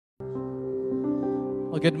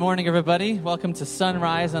Well, good morning, everybody. Welcome to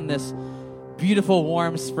Sunrise on this beautiful,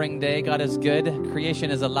 warm spring day. God is good.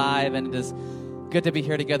 Creation is alive, and it is good to be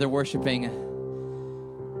here together worshiping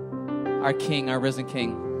our King, our risen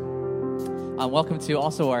King. Welcome to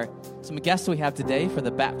also some guests we have today for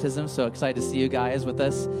the baptism. So excited to see you guys with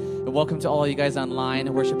us. And welcome to all you guys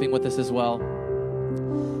online worshiping with us as well.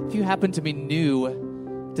 If you happen to be new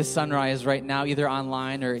to Sunrise right now, either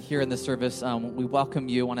online or here in the service, we welcome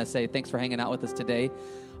you. I want to say thanks for hanging out with us today.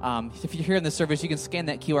 If you're here in the service, you can scan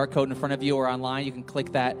that QR code in front of you, or online you can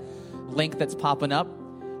click that link that's popping up.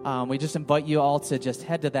 We just invite you all to just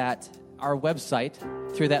head to our website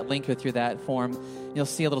through that link or through that form. You'll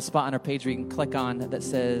see a little spot on our page where you can click on that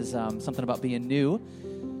says something about being new.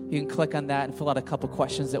 You can click on that and fill out a couple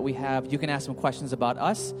questions that we have. You can ask some questions about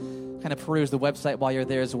us, kind of peruse the website while you're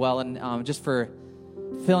there as well. And just for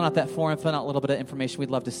filling out that form, filling out a little bit of information, we'd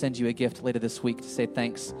love to send you a gift later this week to say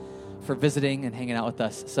thanks for visiting and hanging out with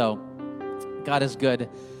us. So God is good.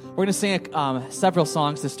 We're going to sing several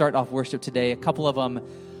songs to start off worship today. A couple of them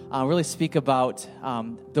really speak about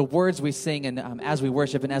the words we sing, and as we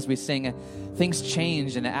worship and as we sing, things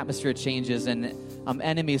change and the atmosphere changes, and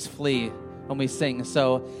enemies flee when we sing.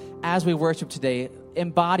 So as we worship today,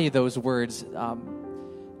 embody those words.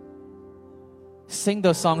 Sing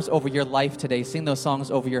those songs over your life today. Sing those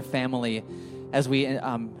songs over your family as we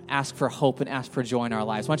ask for hope and ask for joy in our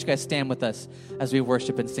lives. Why don't you guys stand with us as we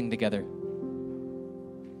worship and sing together?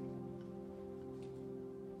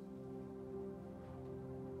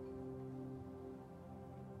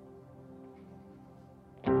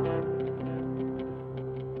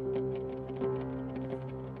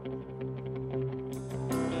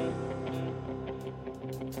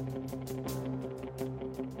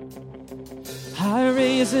 I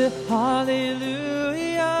raise a hallelujah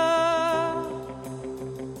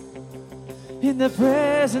in the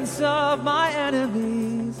presence of my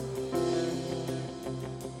enemies.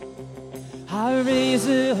 I raise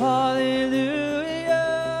a hallelujah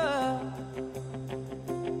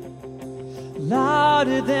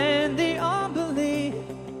louder than the unbelief.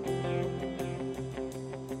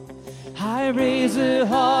 I raise a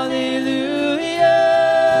hallelujah.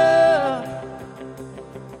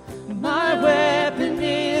 My weapon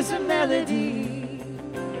is a melody.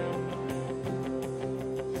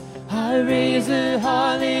 I raise a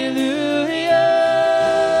hallelujah.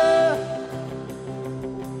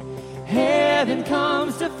 Heaven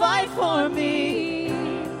comes to fight for me.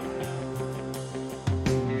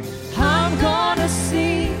 I'm gonna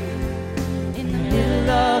sing in the middle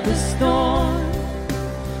of the storm.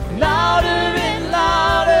 Louder and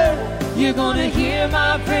louder, you're gonna hear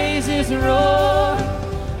my praises roar.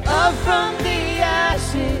 Up from the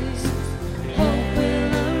ashes, hope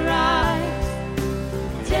will arise.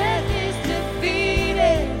 Death is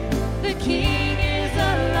defeated, the King is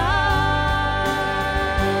alive.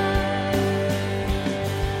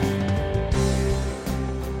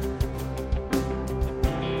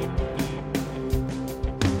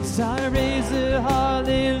 So I raise a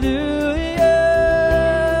hallelujah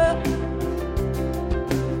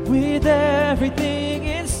with everything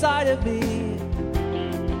inside of me.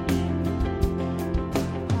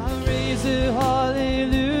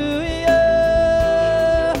 Hallelujah.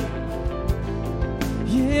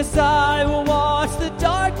 Yes, I will watch the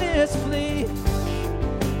darkness flee.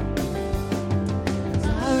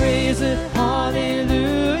 I raise a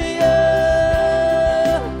hallelujah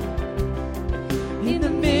in the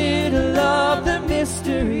middle of the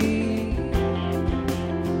mystery.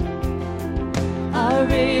 I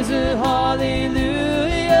raise a hallelujah.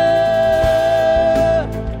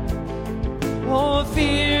 Oh,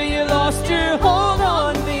 fear, you lost your hold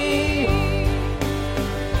on me.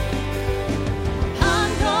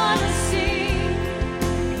 I'm gonna sing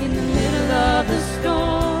in the middle of the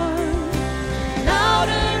storm.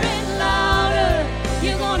 Louder and louder,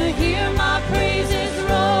 you're gonna hear my praises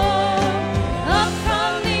roar. Up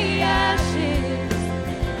from the ashes,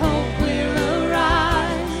 hope will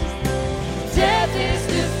arise. Death is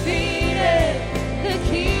defeated, the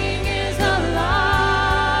King is alive.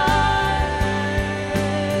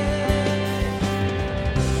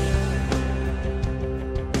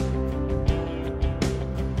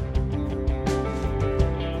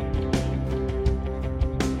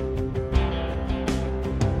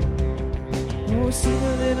 Sing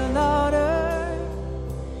a little louder.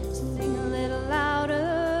 Sing a little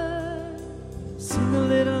louder. Sing a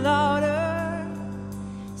little louder.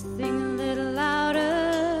 Sing a little louder.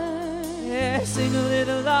 Yeah, sing a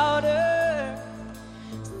little louder.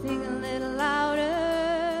 Sing a little louder.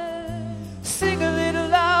 Sing a little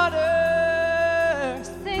louder.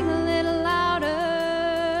 Sing a little louder.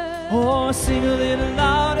 Oh, sing a little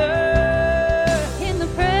louder. In the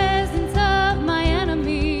presence of my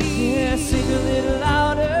enemies. Yeah, sing a little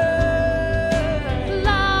louder.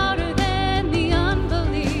 Louder than the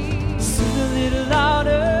unbelief. Sing a little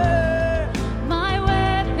louder. My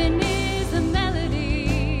weapon is a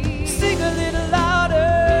melody. Sing a little louder.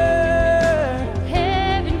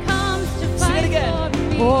 Heaven comes to fight for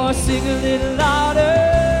me. Oh, sing a little louder.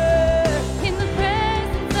 In the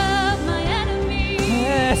presence of my enemies.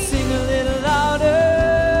 Yeah, sing a little louder.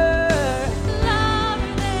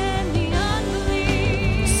 Louder than the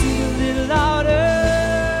unbelief. Sing a little louder.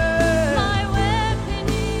 My weapon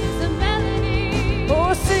is a melody.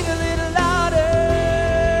 Oh, sing a little louder.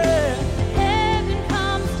 Heaven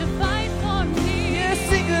comes to fight for me. Yeah,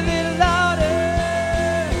 sing a little louder.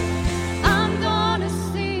 I'm gonna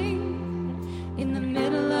sing in the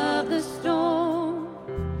middle of the storm.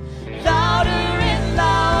 Louder and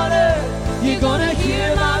louder. You're gonna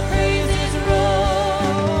hear my praises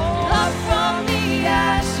roll. Up from the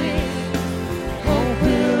ashes, Hope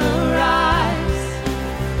will arise.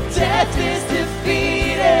 Death is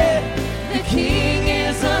defeated. The King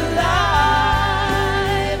is alive.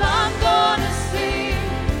 I'm gonna sing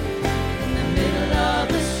in the middle of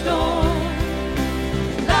the storm.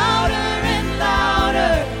 Louder and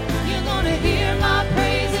louder. You're gonna hear my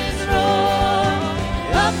praises roar.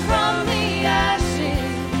 Up from the ashes,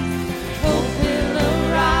 hope will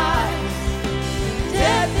arise.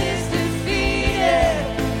 Death is defeated.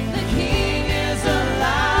 The King Is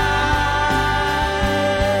alive.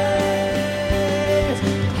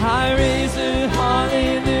 I raise a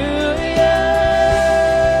hallelujah.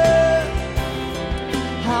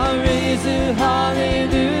 I raise a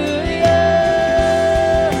hallelujah.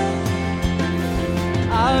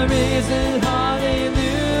 I raise a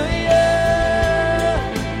hallelujah.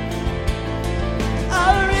 I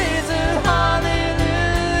raise a hallelujah.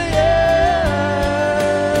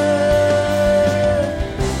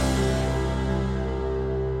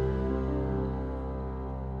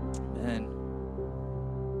 Amen.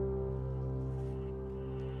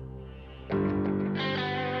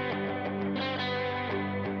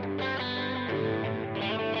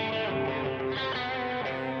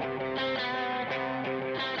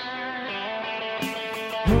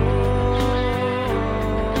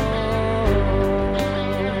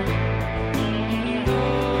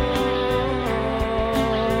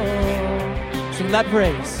 So let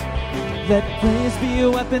praise. Let praise be a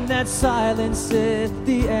weapon that silences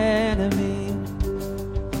the enemy.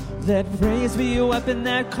 Let praise be a weapon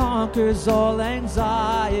that conquers all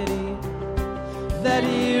anxiety. Let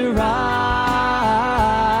it rise.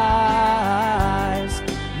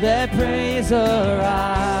 Let praise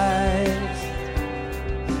arise.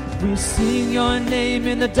 We sing your name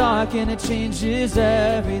in the dark and it changes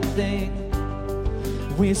everything.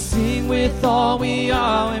 We sing with all we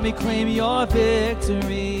are and we claim your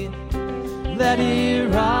victory. Let it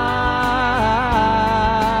rise.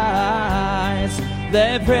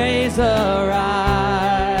 Let praise arise.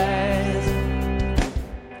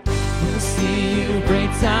 We'll see you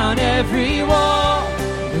break down every wall.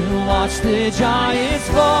 We'll watch the giants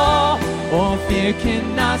fall. Oh, fear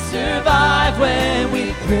cannot survive when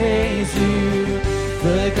we praise you.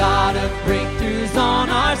 The God of breakthroughs on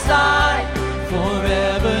our side.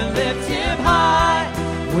 Forever lift him high.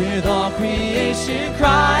 With all creation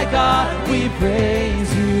cry, God, we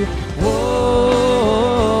praise you.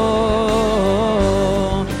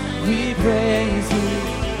 Oh, we praise you.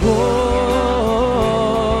 Oh,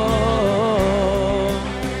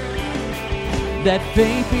 let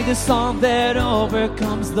faith be the song that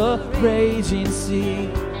overcomes the raging sea.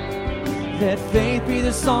 Let faith be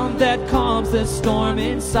the song that calms the storm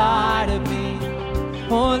inside of me.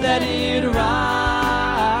 Oh, let it rise.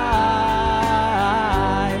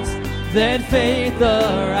 Let faith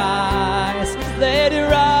arise. Let it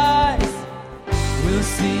rise. We'll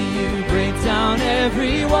see you break down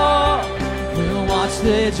every wall. We'll watch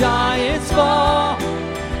the giants fall.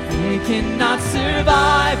 We cannot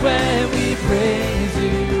survive when we praise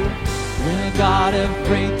you. The God of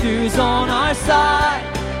breakthroughs on our side.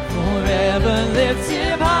 Forever lift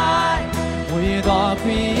him high. With all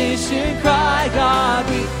creation cry, God,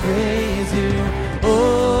 we praise you.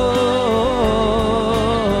 Oh,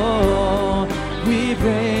 we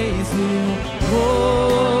praise you.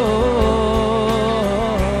 Oh,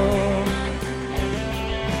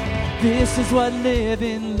 this is what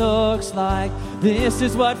living looks like. This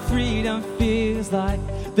is what freedom feels like.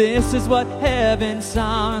 This is what heaven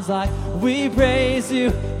sounds like. We praise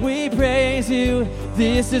you, we praise you.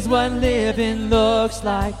 This is what living looks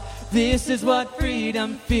like. This is what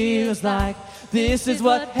freedom feels like. This is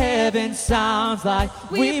what heaven sounds like.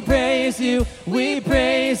 We praise you, we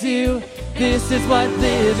praise you. This is what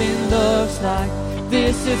living looks like.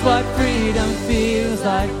 This is what freedom feels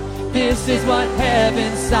like. This is what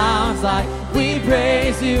heaven sounds like. We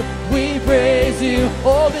praise you, we praise you.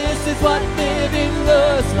 Oh, this is what living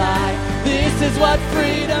looks like. This is what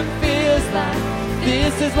freedom feels like.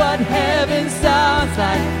 This is what heaven sounds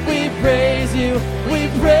like. We praise you, we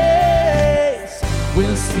praise.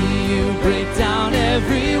 We'll see you break down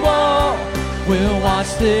every wall. We'll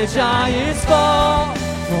watch the giants fall.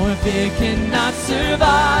 For fear cannot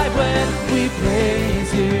survive when we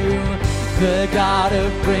praise you. The God of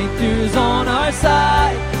breakthroughs on our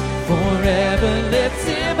side, forever lifts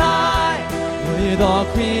him high. With all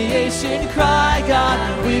creation cry, God,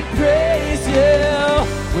 we praise you.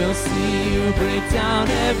 We'll see you break down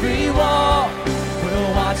every wall.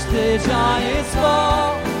 We'll watch the giants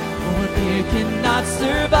fall. For fear cannot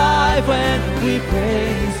survive when we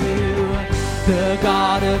praise you. The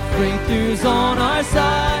God of breakthroughs on our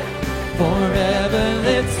side, forever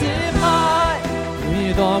lifts him high.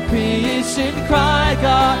 With all creation cry,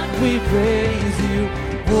 God, we praise you.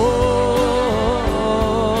 Oh,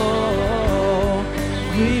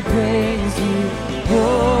 we praise you.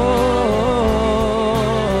 Oh,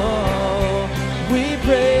 we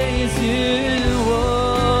praise you.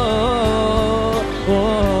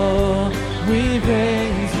 Oh, we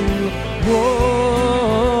praise you. Oh,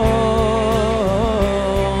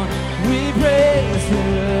 we praise you.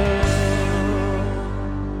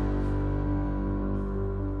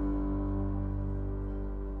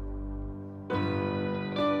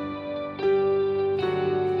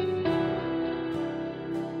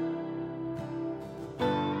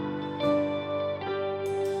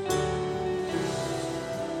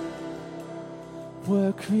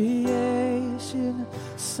 Were creation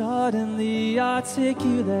suddenly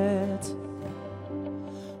articulate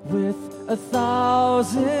with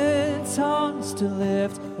 1,000 tongues to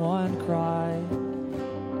lift one cry?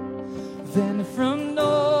 Then from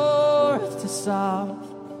north to south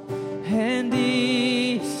and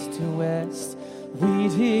east to west,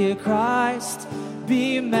 we'd hear Christ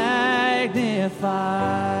be magnified.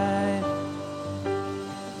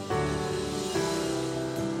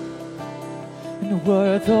 And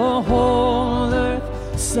were the whole earth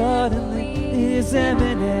suddenly his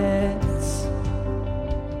eminence,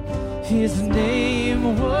 his name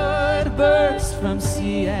would burst from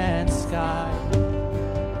sea and sky.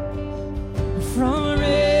 From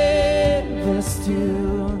rivers to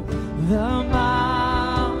the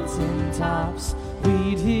mountain tops,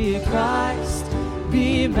 we'd hear Christ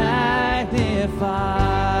be magnified.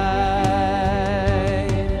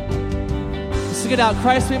 Sing it out,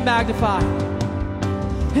 Christ be magnified.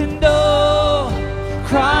 And oh,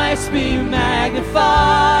 Christ be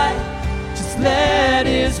magnified. Just let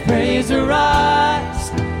his praise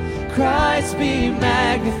arise. Christ be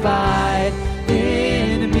magnified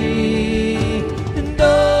in me. And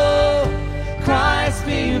oh, Christ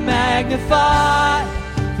be magnified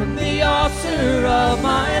from the altar of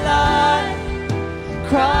my life.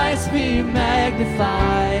 Christ be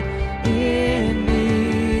magnified in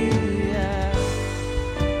me. Yeah.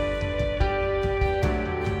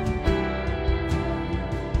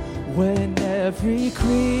 When every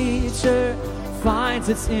creature finds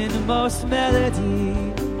its inmost melody,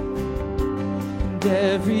 and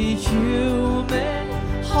every human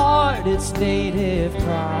heart its native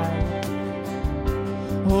cry,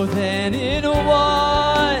 oh, then in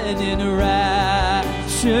one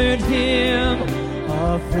enraptured hymn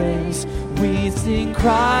of praise we sing,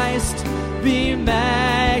 Christ be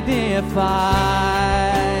magnified.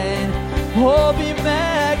 Oh, be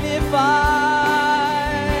magnified.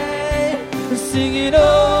 We're singing,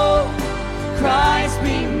 oh, Christ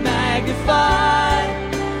be magnified.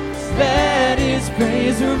 Let his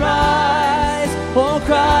praise arise. Oh,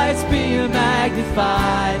 Christ be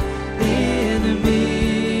magnified in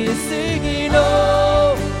me. Singing,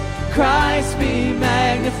 oh, Christ be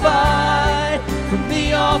magnified from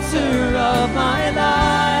the altar of my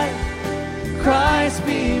life. Christ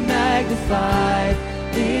be magnified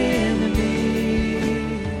in me.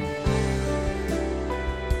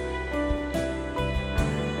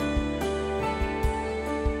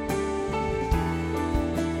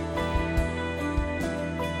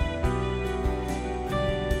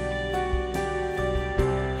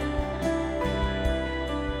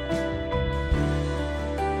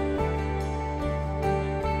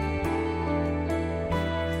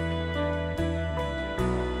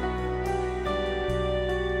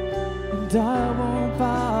 And I won't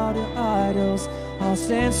bow to idols. I'll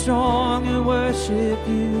stand strong and worship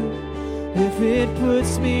you. If it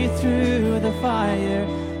puts me through the fire,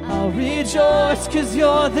 I'll rejoice 'cause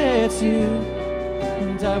you're there too.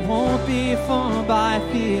 And I won't be formed by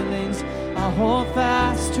feelings. I'll hold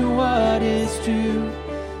fast to what is true.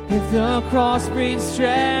 If the cross brings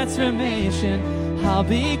transformation, I'll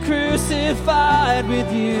be crucified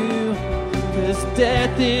with you. 'Cause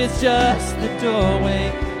death is just the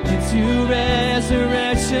doorway into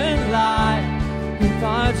resurrection life. If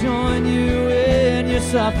I join you in your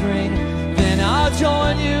suffering, then I'll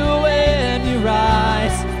join you when you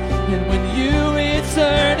rise. And when you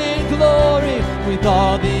return in glory with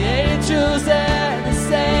all the angels and the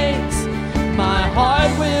saints, my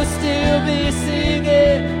heart will still be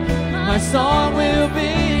singing, my song will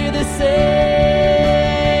be the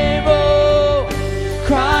same. Oh,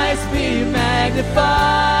 Christ be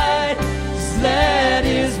magnified, just let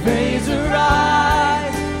his praise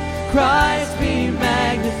arise. Christ be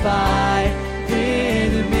magnified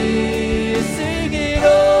in me. Sing it,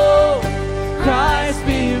 oh, Christ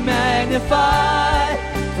be magnified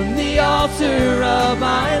from the altar of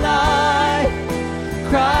my life.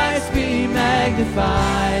 Christ be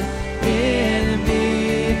magnified in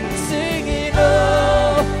me. Sing it,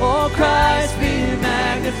 oh, Christ be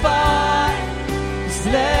magnified. Just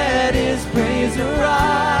let his praise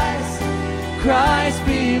arise. Christ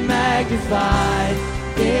be magnified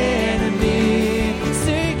in me.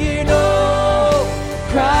 Sing it, oh,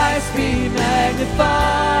 Christ be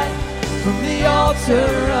magnified from the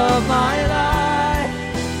altar of my life.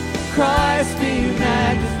 Christ be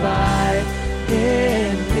magnified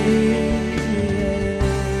in me.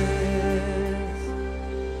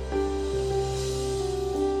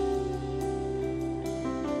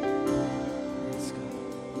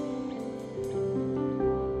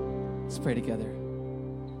 Let's pray together.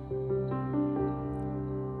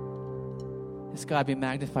 Yes, God, be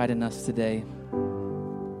magnified in us today.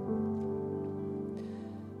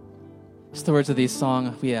 It's the words of these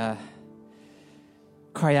songs. We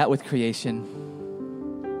cry out with creation.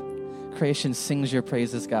 Creation sings your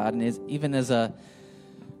praises, God. And even as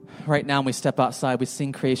right now when we step outside, we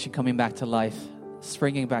sing creation coming back to life,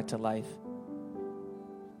 springing back to life.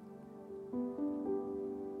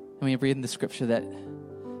 And we read in the scripture that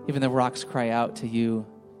even the rocks cry out to you,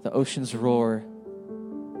 the oceans roar.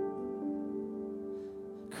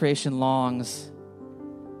 Creation longs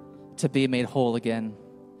to be made whole again,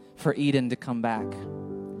 for Eden to come back,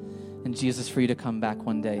 and Jesus, for you to come back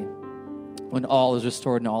one day when all is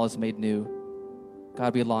restored and all is made new.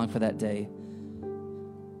 God, we long for that day.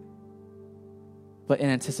 But in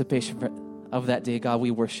anticipation of that day, God,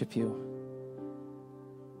 we worship you.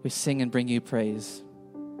 We sing and bring you praise.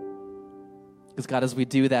 Because God, as we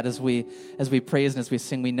do that, as we praise and as we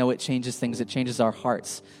sing, we know it changes things. It changes our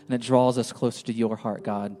hearts, and it draws us closer to your heart,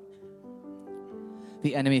 God.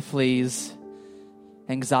 The enemy flees.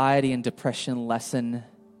 Anxiety and depression lessen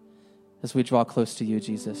as we draw close to you,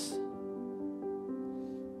 Jesus.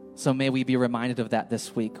 So may we be reminded of that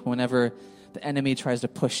this week. Whenever the enemy tries to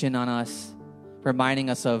push in on us, reminding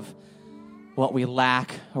us of what we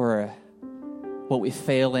lack or what we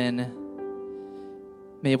fail in,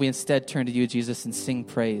 may we instead turn to you, Jesus, and sing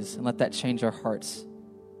praise and let that change our hearts.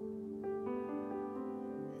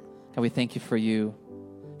 God, we thank you, for your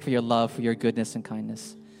love, for your goodness and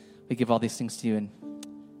kindness. We give all these things to you in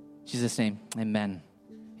Jesus' name, amen.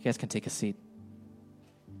 You guys can take a seat.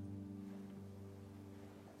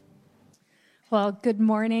 Well, good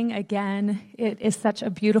morning again. It is such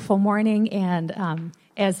a beautiful morning, and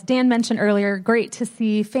as Dan mentioned earlier, great to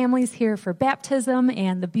see families here for baptism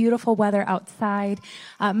and the beautiful weather outside.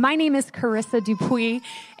 My name is Carissa Dupuis,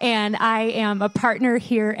 and I am a partner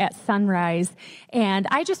here at Sunrise. And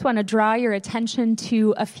I just want to draw your attention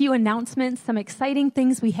to a few announcements, some exciting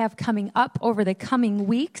things we have coming up over the coming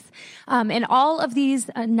weeks. And all of these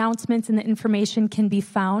announcements and the information can be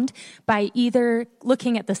found by either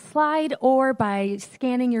looking at the slide or by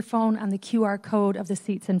scanning your phone on the QR code of the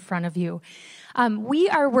seats in front of you. We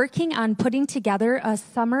are working on putting together a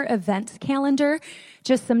summer events calendar,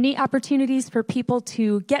 just some neat opportunities for people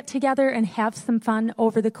to get together and have some fun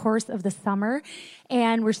over the course of the summer.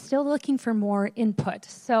 And we're still looking for more input.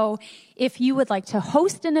 So if you would like to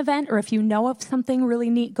host an event or if you know of something really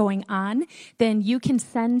neat going on, then you can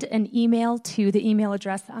send an email to the email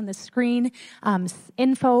address on the screen,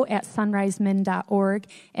 info@sunrisemin.org,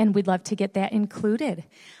 and we'd love to get that included.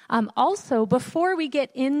 Also, before we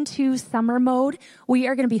get into summer mode, we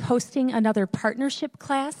are going to be hosting another partnership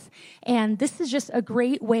class, and this is just a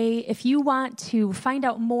great way if you want to find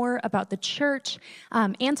out more about the church,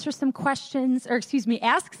 ask some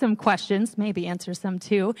questions, maybe answer some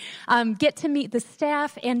too, get to meet the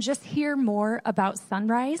staff and just hear more about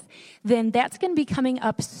Sunrise, then that's going to be coming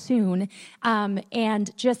up soon.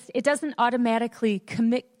 And just, it doesn't automatically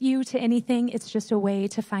commit you to anything. It's just a way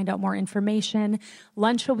to find out more information.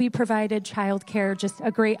 Lunch will be provided, childcare, just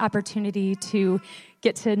a great opportunity to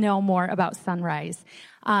get to know more about Sunrise.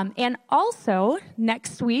 And also,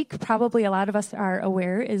 next week, probably a lot of us are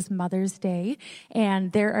aware, is Mother's Day.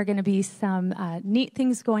 And there are going to be some neat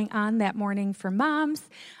things going on that morning for moms.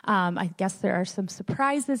 I guess there are some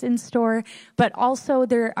surprises in store. But also,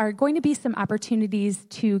 there are going to be some opportunities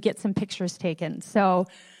to get some pictures taken. So,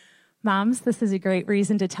 moms, this is a great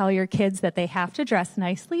reason to tell your kids that they have to dress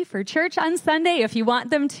nicely for church on Sunday if you want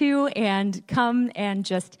them to, and come and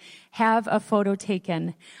just have a photo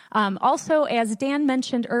taken. Also, as Dan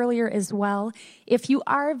mentioned earlier as well, if you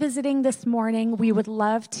are visiting this morning, we would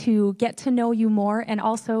love to get to know you more and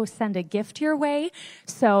also send a gift your way.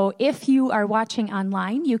 So if you are watching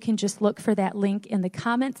online, you can just look for that link in the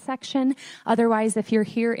comments section. Otherwise, if you're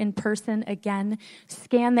here in person, again,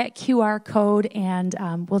 scan that QR code and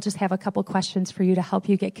we'll just have a couple questions for you to help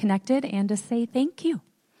you get connected and to say thank you.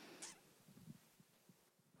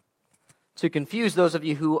 To confuse those of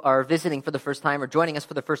you who are visiting for the first time or joining us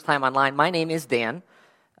for the first time online, my name is Dan.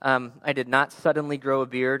 I did not suddenly grow a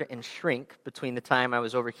beard and shrink between the time I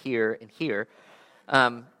was over here and here.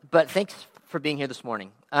 But thanks for being here this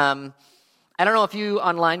morning. I don't know if you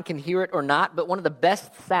online can hear it or not, but one of the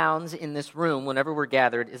best sounds in this room whenever we're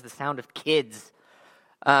gathered is the sound of kids.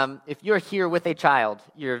 If you're here with a child,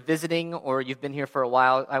 you're visiting or you've been here for a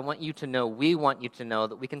while, we want you to know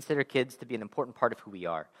that we consider kids to be an important part of who we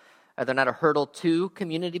are. They're not a hurdle to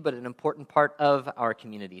community, but an important part of our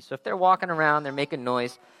community. So if they're walking around, they're making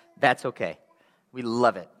noise, that's okay. We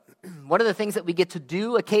love it. One of the things that we get to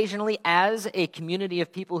do occasionally as a community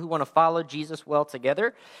of people who want to follow Jesus well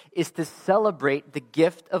together is to celebrate the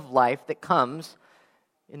gift of life that comes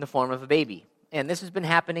in the form of a baby. And this has been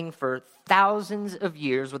happening for thousands of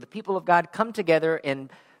years, where the people of God come together and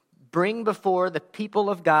bring before the people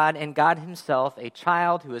of God and God himself a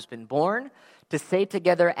child who has been born, to stay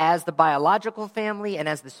together as the biological family and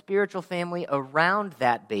as the spiritual family around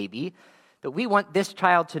that baby, that we want this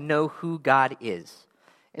child to know who God is.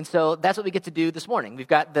 And so that's what we get to do this morning. We've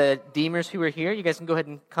got the Deemers who are here. You guys can go ahead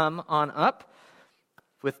and come on up.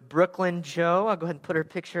 With Brooklyn Joe, I'll go ahead and put her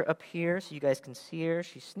picture up here so you guys can see her.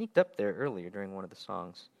 She sneaked up there earlier during one of the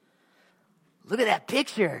songs. Look at that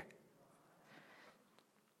picture.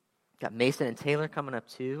 Got Mason and Taylor coming up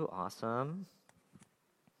too. Awesome.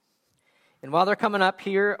 And while they're coming up,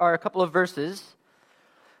 here are a couple of verses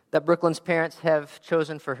that Brooklyn's parents have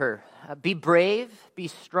chosen for her. Be brave, be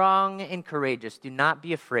strong, and courageous. Do not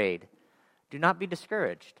be afraid. Do not be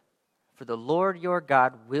discouraged. For the Lord your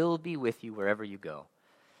God will be with you wherever you go.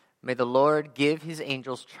 May the Lord give his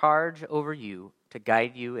angels charge over you to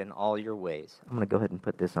guide you in all your ways. I'm going to go ahead and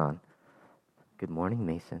put this on. Good morning,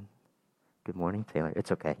 Mason. Good morning, Taylor.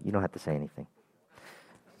 It's okay. You don't have to say anything.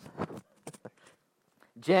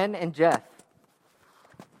 Jen and Jeff.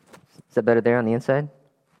 Is that better there on the inside?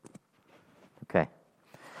 Okay.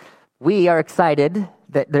 We are excited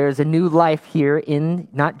that there's a new life here in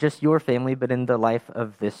not just your family, but in the life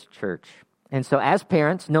of this church. And so as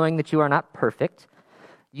parents, knowing that you are not perfect,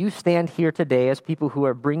 you stand here today as people who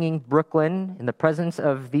are bringing Brooklyn in the presence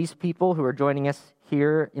of these people who are joining us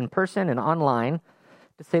here in person and online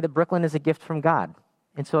to say that Brooklyn is a gift from God.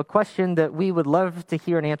 And so a question that we would love to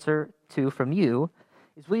hear an answer to from you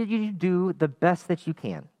is, will you do the best that you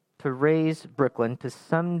can to raise Brooklyn to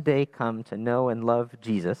someday come to know and love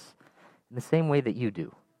Jesus in the same way that you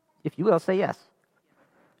do? If you will, say yes.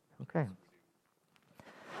 Okay.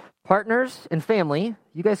 Partners and family,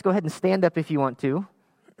 you guys go ahead and stand up if you want to,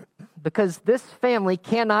 because this family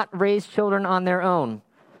cannot raise children on their own.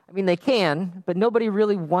 I mean, they can, but nobody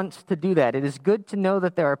really wants to do that. It is good to know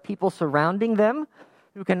that there are people surrounding them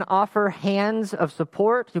who can offer hands of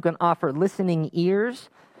support, who can offer listening ears,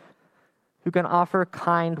 who can offer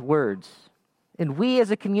kind words. And we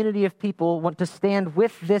as a community of people want to stand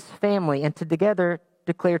with this family and to together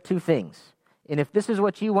declare two things. And if this is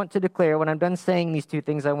what you want to declare, when I'm done saying these two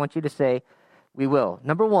things, I want you to say, we will.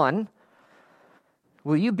 Number one,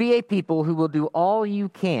 will you be a people who will do all you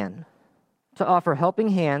can to offer helping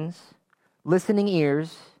hands, listening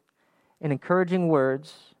ears, and encouraging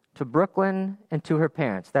words to Brooklyn and to her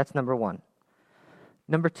parents? That's number one.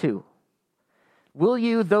 Number two, will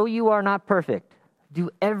you, though you are not perfect, do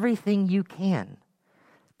everything you can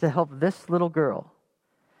to help this little girl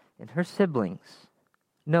and her siblings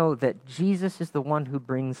Know that Jesus is the one who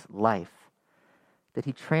brings life, that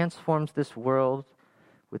he transforms this world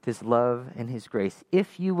with his love and his grace.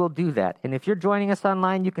 If you will do that, and if you're joining us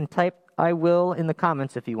online, you can type "I will" in the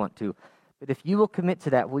comments if you want to. But if you will commit to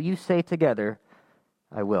that, will you say together,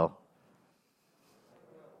 "I will"?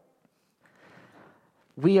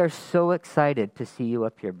 We are so excited to see you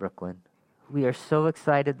up here, Brooklyn. We are so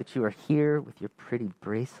excited that you are here with your pretty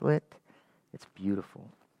bracelet. It's beautiful.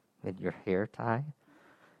 And your hair tie.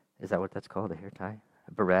 Is that what that's called, a hair tie?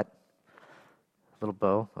 A barrette? A little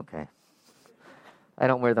bow? Okay. I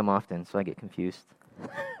don't wear them often, so I get confused.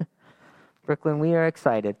 Brooklyn, we are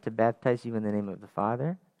excited to baptize you in the name of the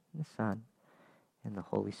Father, and the Son, and the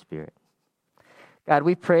Holy Spirit. God,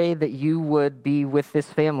 we pray that you would be with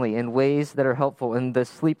this family in ways that are helpful in the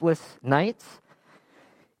sleepless nights,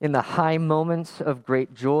 in the high moments of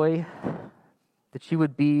great joy, that you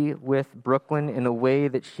would be with Brooklyn in a way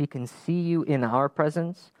that she can see you in our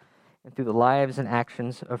presence and through the lives and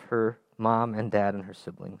actions of her mom and dad and her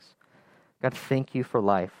siblings. God, thank you for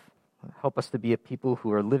life. Help us to be a people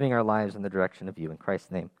who are living our lives in the direction of you. In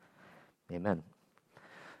Christ's name, amen.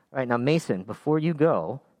 All right, now, Mason, before you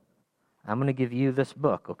go, I'm going to give you this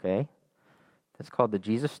book, okay? It's called the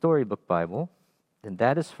Jesus Storybook Bible, and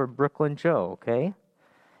that is for Brooklyn Joe, okay?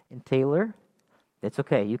 And Taylor, it's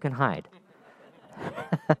okay, you can hide.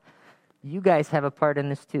 You guys have a part in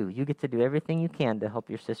this too. You get to do everything you can to help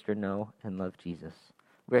your sister know and love Jesus.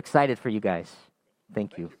 We're excited for you guys.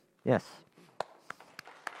 Thank you. Yes.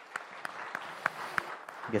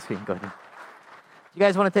 I guess we can go ahead. You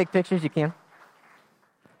guys want to take pictures? You can.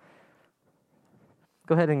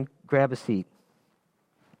 Go ahead and grab a seat.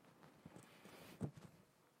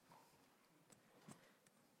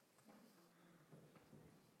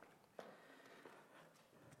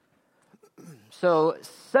 So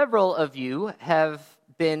several of you have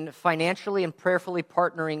been financially and prayerfully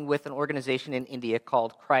partnering with an organization in India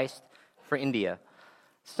called Christ for India.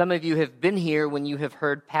 Some of you have been here when you have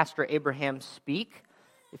heard Pastor Abraham speak.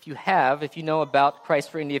 If you have, if you know about Christ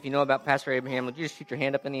for India, if you know about Pastor Abraham, would you just shoot your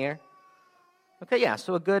hand up in the air? Okay, yeah,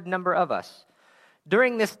 so a good number of us.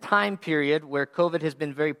 During this time period where COVID has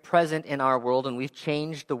been very present in our world and we've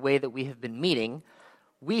changed the way that we have been meeting,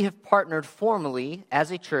 we have partnered formally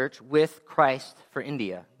as a church with Christ for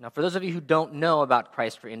India. Now, for those of you who don't know about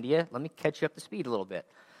Christ for India, let me catch you up to speed a little bit.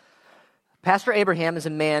 Pastor Abraham is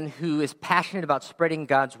a man who is passionate about spreading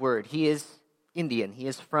God's word. He is Indian. He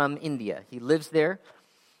is from India. He lives there,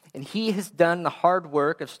 and he has done the hard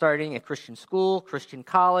work of starting a Christian school, Christian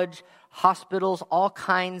college, hospitals, all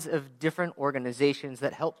kinds of different organizations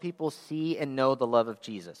that help people see and know the love of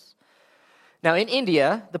Jesus. Now, in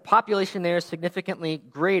India, the population there is significantly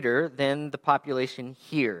greater than the population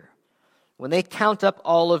here. When they count up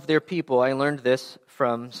all of their people, I learned this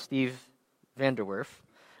from Steve Vanderwerf.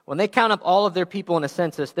 When they count up all of their people in a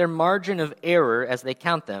census, their margin of error as they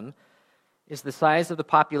count them is the size of the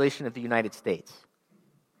population of the United States.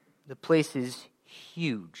 The place is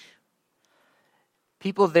huge.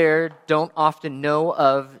 People there don't often know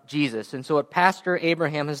of Jesus. And so what Pastor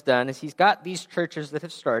Abraham has done is he's got these churches that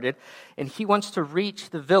have started, and he wants to reach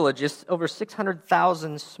the villages, over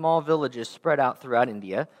 600,000 small villages spread out throughout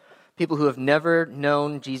India, people who have never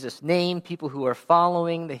known Jesus' name, people who are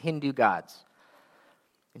following the Hindu gods.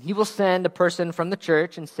 And he will send a person from the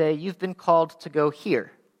church and say, you've been called to go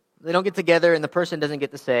here. They don't get together, and the person doesn't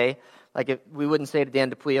get to say, like if we wouldn't say to Dan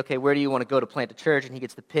Dupuy, okay, where do you want to go to plant a church? And he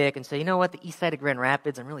gets to pick and say, you know what, the east side of Grand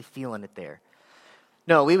Rapids, I'm really feeling it there.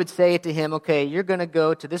 No, we would say to him, okay, you're going to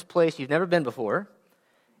go to this place you've never been before,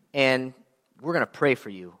 and we're going to pray for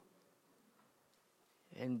you.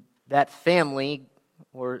 And that family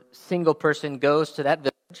or single person goes to that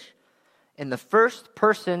village, and the first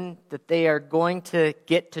person that they are going to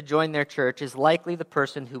get to join their church is likely the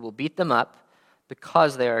person who will beat them up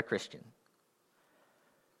because they are a Christian.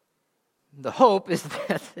 The hope is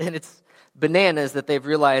that, and it's bananas that they've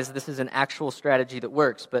realized this is an actual strategy that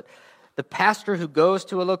works, but the pastor who goes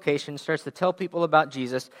to a location, starts to tell people about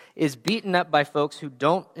Jesus, is beaten up by folks who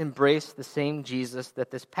don't embrace the same Jesus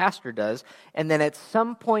that this pastor does, and then at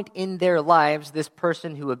some point in their lives, this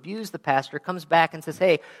person who abused the pastor comes back and says,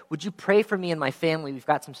 hey, would you pray for me and my family? We've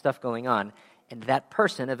got some stuff going on. And that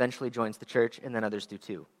person eventually joins the church, and then others do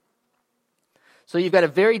too. So you've got a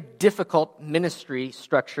very difficult ministry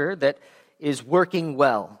structure that is working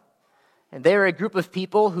well. And they're a group of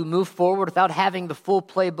people who move forward without having the full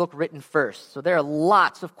playbook written first. So there are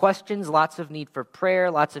lots of questions, lots of need for prayer,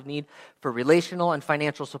 lots of need for relational and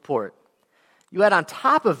financial support. You add on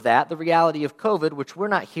top of that the reality of COVID, which we're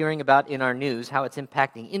not hearing about in our news, how it's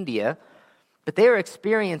impacting India, but they are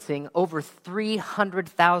experiencing over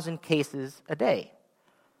 300,000 cases a day.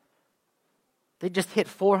 They just hit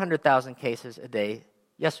 400,000 cases a day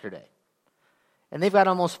yesterday. And they've got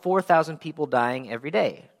almost 4,000 people dying every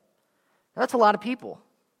day. Now, that's a lot of people.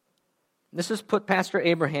 This has put Pastor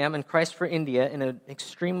Abraham and Christ for India in an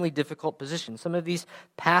extremely difficult position. Some of these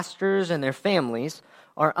pastors and their families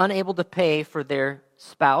are unable to pay for their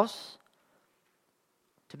spouse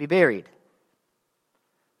to be buried.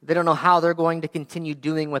 They don't know how they're going to continue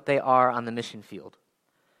doing what they are on the mission field.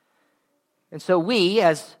 And so we,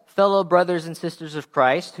 as fellow brothers and sisters of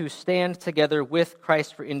Christ who stand together with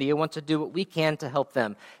Christ for India, want to do what we can to help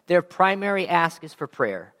them. Their primary ask is for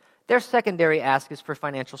prayer. Their secondary ask is for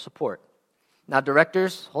financial support. Now,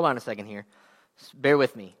 directors, hold on a second here. Bear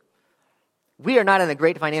with me. We are not in a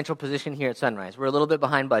great financial position here at Sunrise. We're a little bit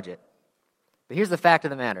behind budget. But here's the fact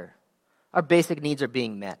of the matter. Our basic needs are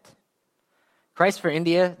being met. Christ for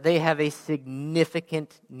India, they have a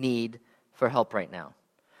significant need for help right now.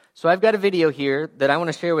 So I've got a video here that I want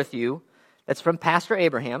to share with you that's from Pastor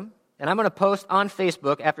Abraham, and I'm going to post on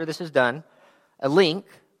Facebook after this is done a link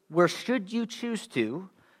where, should you choose to,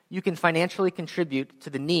 you can financially contribute to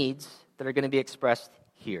the needs that are going to be expressed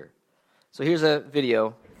here. So here's a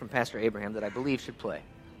video from Pastor Abraham that I believe should play.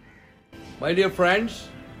 My dear friends,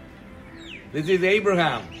 this is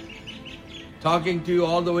Abraham talking to you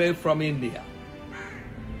all the way from India.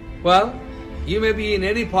 Well, you may be in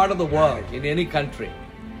any part of the world, in any country,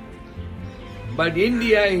 but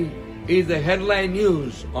India is the headline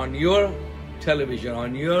news on your television,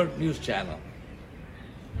 on your news channel.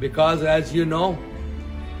 Because as you know,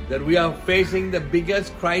 that we are facing the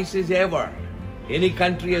biggest crisis ever any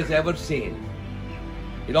country has ever seen.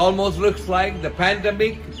 It almost looks like the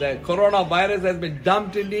pandemic, the coronavirus has been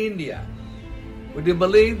dumped into India. Would you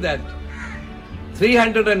believe that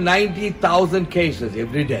 390,000 cases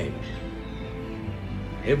every day?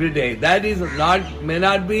 Every day. That is may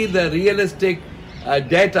not be the realistic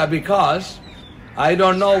data, because I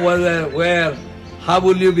don't know how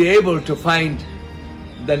will you be able to find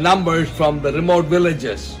the numbers from the remote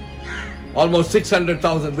villages. Almost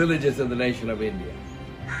 600,000 villages in the nation of India.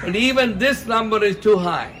 But even this number is too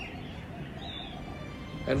high.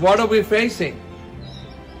 And what are we facing?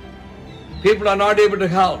 People are not able to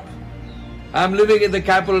help. I'm living in the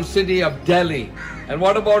capital city of Delhi. And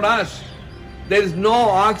what about us? There is no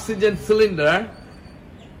oxygen cylinder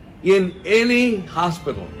in any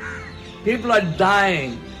hospital. People are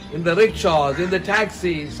dying in the rickshaws, in the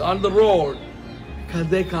taxis, on the road, because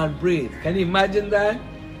they can't breathe. Can you imagine that?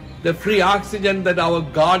 The free oxygen that our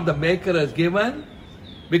God, the Maker, has given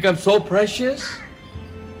becomes so precious.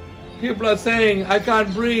 People are saying, I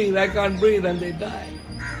can't breathe, and they die.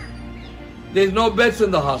 There's no beds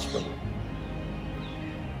in the hospital.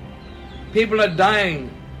 People are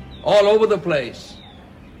dying all over the place.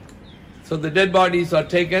 So the dead bodies are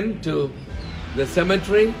taken to the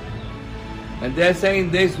cemetery, and they're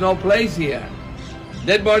saying there's no place here.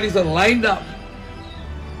 Dead bodies are lined up.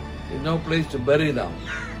 There's no place to bury them.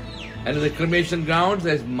 And in the cremation grounds,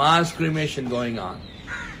 there's mass cremation going on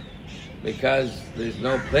because there's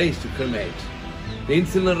no place to cremate. The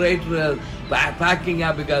incinerator is packing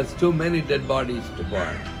up because too many dead bodies to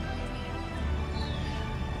burn.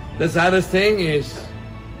 The saddest thing is,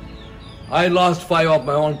 I lost 5 of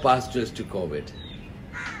my own pastors to COVID.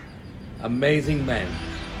 Amazing men,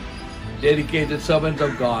 dedicated servants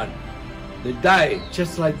of God. They died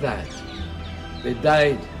just like that. They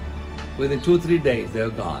died within 2-3 days, they were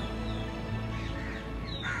gone.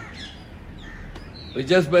 We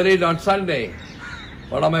just buried on Sunday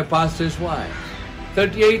one of my pastor's wives,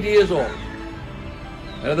 38 years old.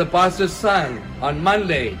 Another pastor's son on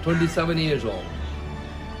Monday, 27 years old.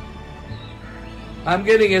 I'm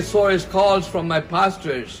getting SOS calls from my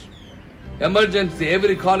pastors. Emergency,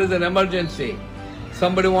 every call is an emergency.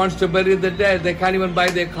 Somebody wants to bury the dead, they can't even buy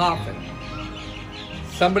their coffin.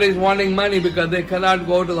 Somebody is wanting money because they cannot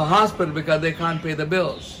go to the hospital because they can't pay the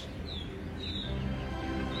bills.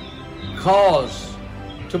 Calls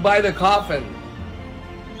to buy the coffin,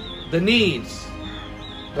 the needs.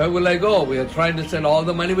 Where will I go? We are trying to send all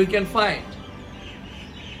the money we can find.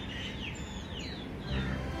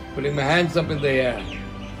 Putting my hands up in the air,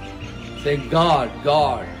 saying, God,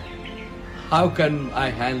 how can I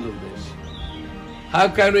handle this? How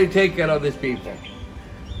can we take care of these people?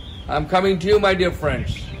 I'm coming to you, my dear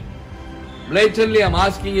friends. Blatantly, I'm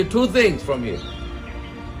asking you 2 things from you.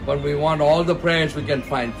 But we want all the prayers we can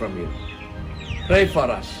find from you. Pray for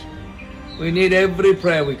us. We need every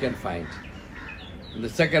prayer we can find. And the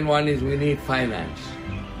second one is we need finance.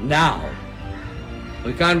 Now.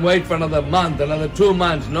 We can't wait for another month, another 2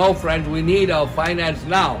 months. No, friends, we need our finance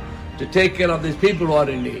now to take care of these people who are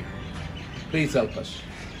in need. Please help us.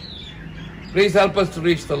 Please help us to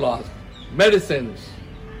reach the lost. medicines,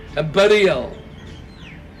 a burial,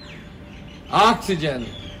 oxygen.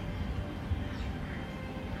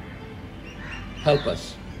 Help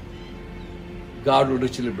us. God will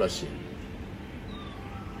richly bless you.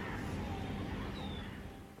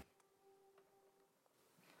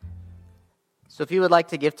 So if you would like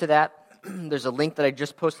to give to that, there's a link that I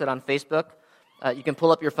just posted on Facebook. You can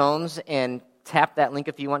pull up your phones and tap that link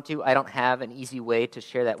if you want to. I don't have an easy way to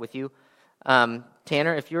share that with you.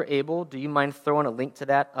 Tanner, if you're able, do you mind throwing a link to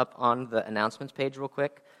that up on the announcements page real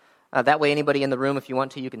quick? That way anybody in the room, if you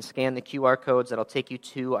want to, you can scan the QR codes. That'll take you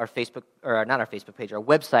to our Facebook, or not our Facebook page, our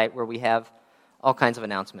website where we have all kinds of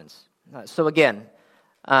announcements. So again,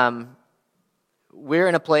 we're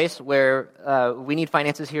in a place where we need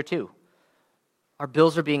finances here too. Our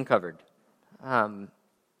bills are being covered.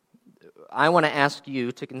 I want to ask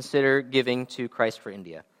you to consider giving to Christ for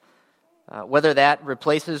India. Whether that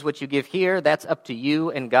replaces what you give here, that's up to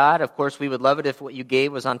you and God. Of course, we would love it if what you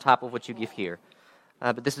gave was on top of what you give here.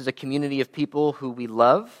 But this is a community of people who we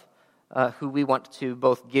love, who we want to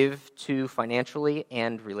both give to financially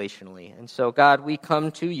and relationally. And so, God, we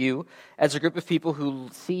come to you as a group of people who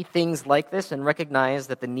see things like this and recognize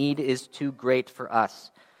that the need is too great for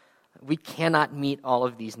us. We cannot meet all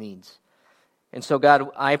of these needs. And so,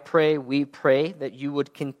 God, we pray that you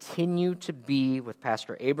would continue to be with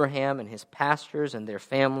Pastor Abraham and his pastors and their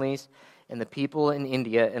families and the people in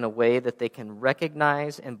India in a way that they can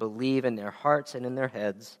recognize and believe in their hearts and in their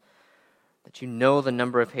heads that you know the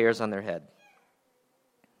number of hairs on their head,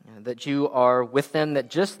 that you are with them, that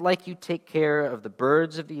just like you take care of the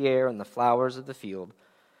birds of the air and the flowers of the field,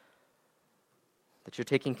 that you're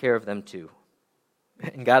taking care of them too.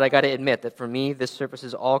 And God, I got to admit that for me, this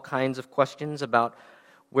surfaces all kinds of questions about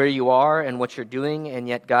where you are and what you're doing, and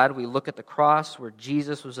yet, God, we look at the cross where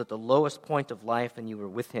Jesus was at the lowest point of life and you were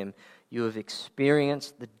with him. You have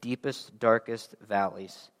experienced the deepest, darkest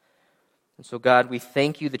valleys. And so, God, we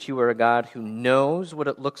thank you that you are a God who knows what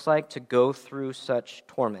it looks like to go through such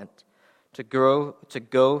torment, to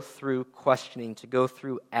go through questioning, to go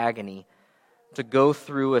through agony, to go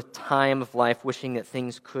through a time of life wishing that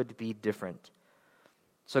things could be different.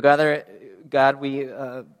 So, God,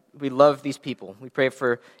 we love these people. We pray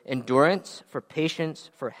for endurance, for patience,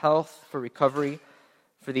 for health, for recovery,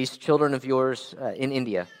 for these children of yours in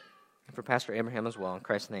India, and for Pastor Abraham as well. In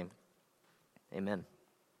Christ's name, amen.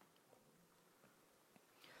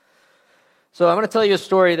 So I'm going to tell you a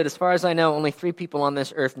story that, as far as I know, only 3 people on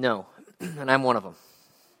this earth know, and I'm one of them.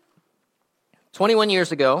 21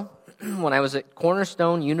 years ago, when I was at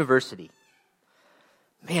Cornerstone University,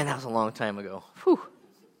 man, that was a long time ago. Whew.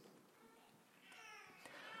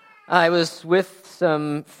 I was with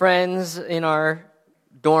some friends in our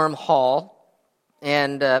dorm hall,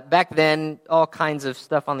 and back then, all kinds of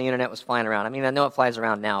stuff on the internet was flying around. I mean, I know it flies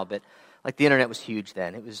around now, but like the internet was huge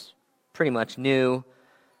then. It was pretty much new,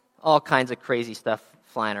 all kinds of crazy stuff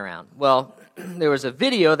flying around. Well, there was a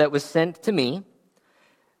video that was sent to me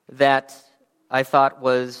that I thought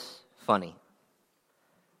was funny.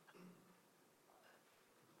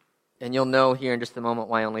 And you'll know here in just a moment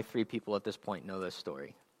why only 3 people at this point know this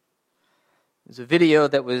story. It was a video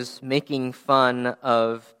that was making fun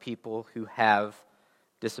of people who have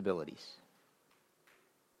disabilities.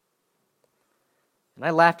 And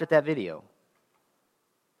I laughed at that video.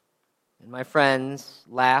 And my friends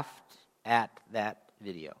laughed at that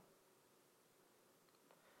video.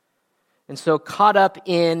 And so, caught up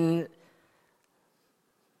in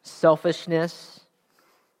selfishness,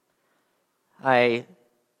 I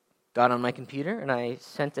got on my computer and I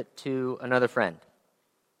sent it to another friend.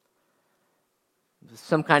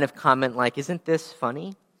 Some kind of comment like, "Isn't this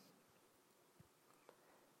funny?"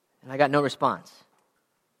 And I got no response.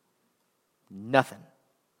 Nothing.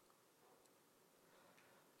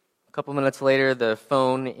 A couple minutes later, the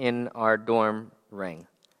phone in our dorm rang.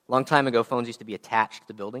 A long time ago, phones used to be attached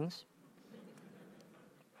to buildings.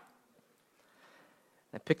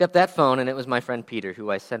 I picked up that phone, and it was my friend Peter,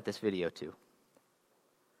 who I sent this video to.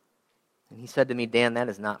 And he said to me, "Dan, that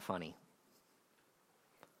is not funny."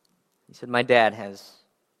 He said, "My dad has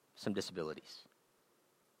some disabilities.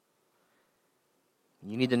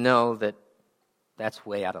 You need to know that that's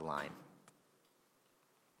way out of line."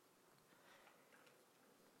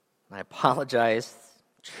 I apologized,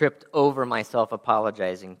 tripped over myself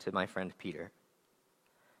apologizing to my friend Peter.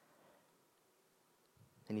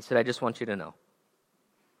 And he said, "I just want you to know.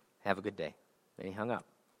 Have a good day." Then he hung up.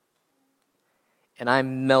 And I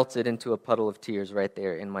melted into a puddle of tears right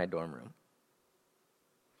there in my dorm room.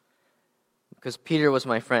 Because Peter was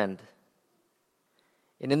my friend.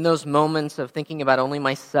 And in those moments of thinking about only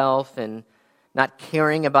myself and not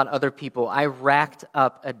caring about other people, I racked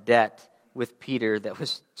up a debt with Peter that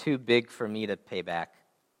was too big for me to pay back.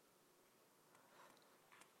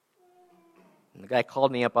 And the guy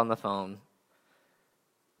called me up on the phone,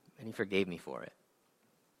 and he forgave me for it.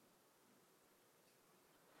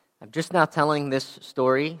 I'm just now telling this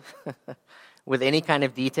story with any kind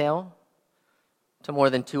of detail to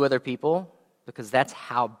more than 2 other people because that's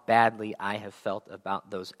how badly I have felt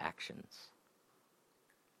about those actions.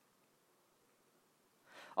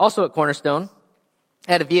 Also at Cornerstone,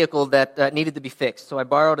 I had a vehicle that needed to be fixed, so I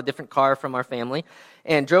borrowed a different car from our family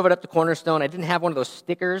and drove it up to Cornerstone. I didn't have one of those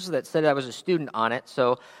stickers that said I was a student on it,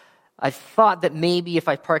 so I thought that maybe if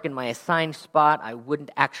I park in my assigned spot, I wouldn't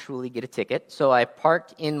actually get a ticket. So I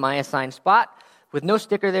parked in my assigned spot with no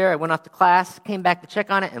sticker there. I went off to class, came back to check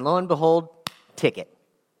on it, and lo and behold, ticket.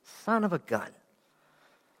 Son of a gun.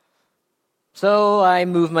 So I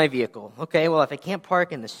moved my vehicle. Okay, well, if I can't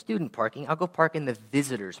park in the student parking, I'll go park in the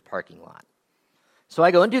visitors parking lot. So I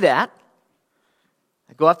go and do that.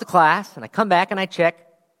 I go off to class, and I come back and I check,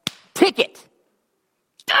 ticket.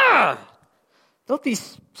 Ugh! Don't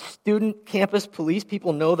these student campus police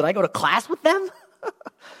people know that I go to class with them?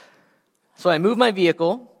 So I move my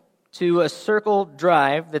vehicle to a circle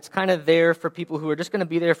drive that's kind of there for people who are just going to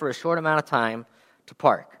be there for a short amount of time to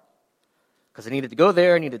park. Because I needed to go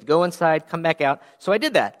there, I needed to go inside, come back out. So I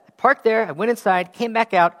did that. I parked there, I went inside, came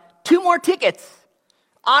back out, 2 more tickets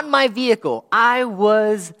on my vehicle. I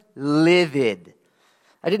was livid.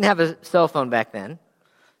 I didn't have a cell phone back then.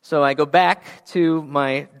 So I go back to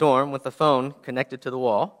my dorm with the phone connected to the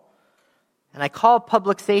wall, and I call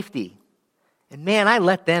public safety. And man, I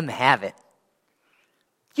let them have it.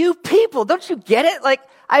 You people, don't you get it? Like,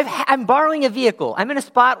 I'm borrowing a vehicle. I'm in a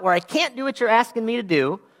spot where I can't do what you're asking me to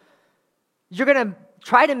do. You're going to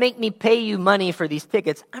try to make me pay you money for these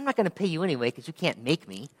tickets. I'm not going to pay you anyway because you can't make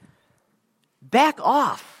me. Back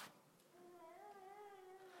off.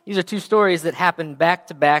 These are 2 stories that happened back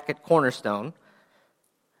to back at Cornerstone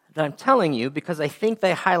that I'm telling you because I think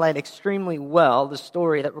they highlight extremely well the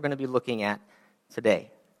story that we're going to be looking at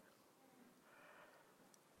today.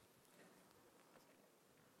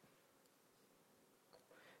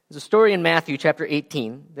 There's a story in Matthew chapter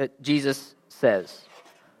 18 that Jesus says.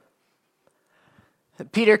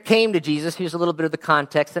 Peter came to Jesus, here's a little bit of the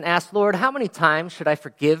context, and asked, Lord, how many times should I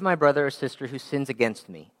forgive my brother or sister who sins against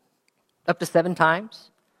me? Up to 7 times?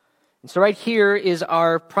 And so right here is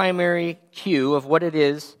our primary cue of what it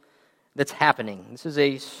is that's happening. This is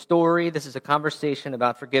a story, this is a conversation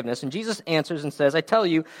about forgiveness. And Jesus answers and says, I tell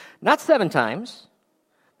you, not 7 times,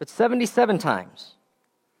 but 77 times.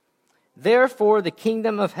 Therefore, the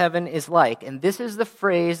kingdom of heaven is like, and this is the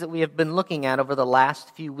phrase that we have been looking at over the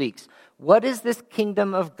last few weeks. What does this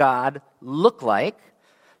kingdom of God look like?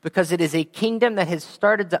 Because it is a kingdom that has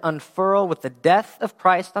started to unfurl with the death of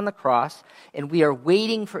Christ on the cross, and we are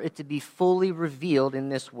waiting for it to be fully revealed in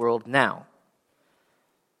this world now.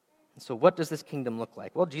 So what does this kingdom look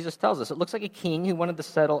like? Well, Jesus tells us it looks like a king who wanted to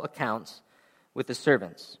settle accounts with his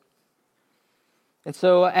servants. And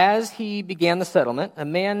so as he began the settlement, a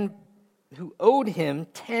man who owed him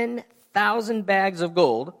 10,000 bags of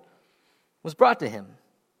gold was brought to him.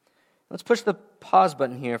 Let's push the pause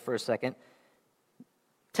button here for a second.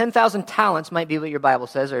 10,000 talents might be what your Bible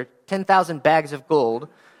says, or 10,000 bags of gold.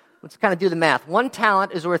 Let's kind of do the math. 1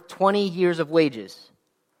 talent is worth 20 years of wages.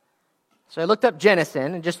 So I looked up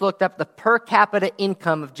Jennison and just looked up the per capita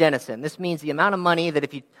income of Jennison. This means the amount of money that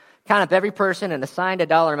if you count up every person and assigned a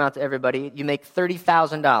dollar amount to everybody, you make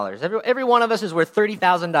 $30,000. Every one of us is worth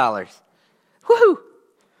 $30,000. Woohoo!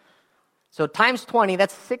 So times 20,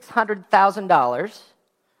 that's $600,000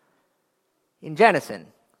 in Jennison.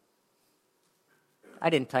 I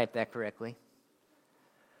didn't type that correctly.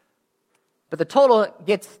 But the total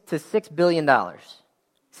gets to $6 billion.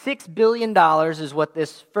 $6 billion is what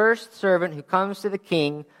this first servant who comes to the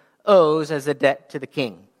king owes as a debt to the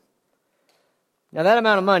king. Now that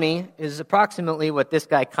amount of money is approximately what this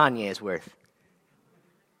guy Kanye is worth.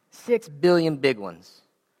 6 billion big ones.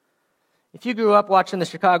 If you grew up watching the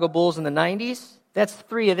Chicago Bulls in the 90s, that's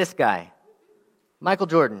 3 of this guy, Michael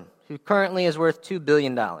Jordan, who currently is worth $2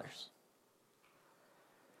 billion.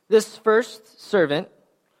 This first servant,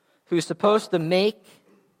 who's supposed to make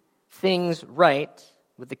things right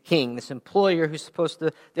with the king, this employer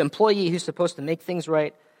the employee who's supposed to make things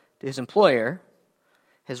right to his employer,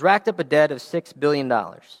 has racked up a debt of $6 billion.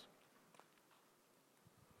 That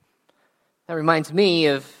reminds me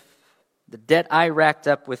of the debt I racked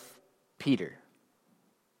up with Peter.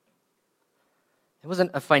 It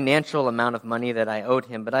wasn't a financial amount of money that I owed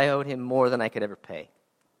him, but I owed him more than I could ever pay.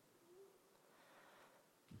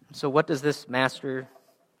 So what does this master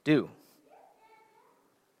do?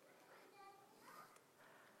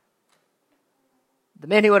 The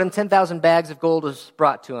man who owed him 10,000 bags of gold was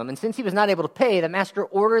brought to him. And since he was not able to pay, the master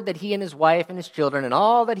ordered that he and his wife and his children and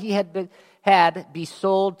all that he had be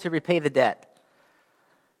sold to repay the debt.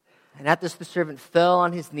 And at this, the servant fell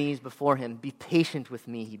on his knees before him. "Be patient with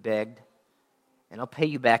me," he begged, "and I'll pay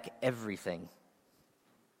you back everything."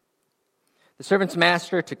 The servant's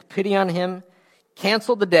master took pity on him,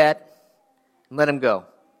 canceled the debt, and let him go.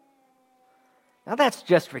 Now that's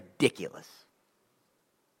just ridiculous.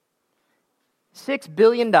 $6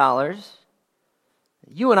 billion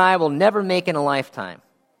you and I will never make in a lifetime.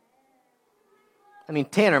 I mean,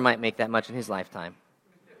 Tanner might make that much in his lifetime.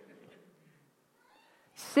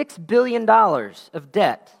 $6 billion of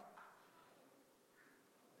debt.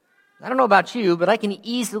 I don't know about you, but I can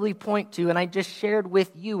easily point to, and I just shared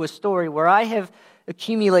with you a story where I have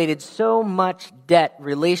accumulated so much debt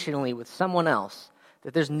relationally with someone else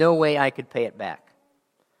that there's no way I could pay it back.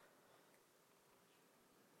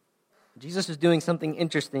 Jesus is doing something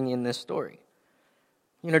interesting in this story.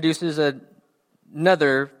 He introduces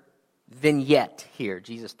another vignette here,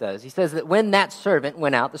 Jesus does. He says that when that servant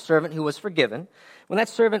went out, the servant who was forgiven, when that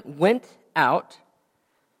servant went out,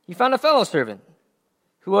 he found a fellow servant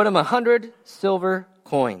who owed him 100 silver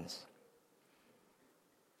coins.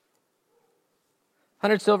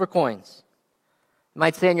 100 silver coins. You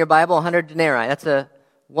might say in your Bible, 100 denarii. That's a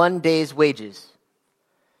 1 day's wages.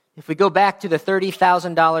 If we go back to the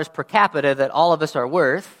 $30,000 per capita that all of us are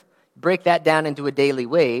worth, break that down into a daily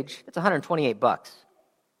wage, it's $128.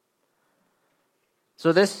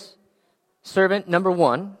 So this servant, number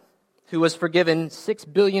one, who was forgiven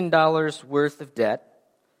 $6 billion worth of debt,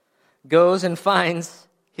 goes and finds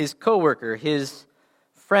his coworker, his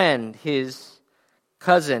friend, his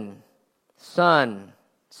cousin, son,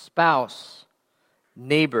 spouse,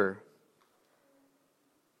 neighbor,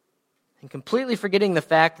 and completely forgetting the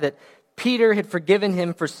fact that Peter had forgiven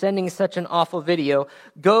him for sending such an awful video,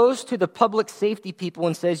 goes to the public safety people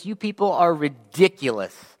and says, "You people are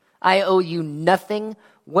ridiculous. I owe you nothing.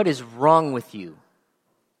 What is wrong with you?"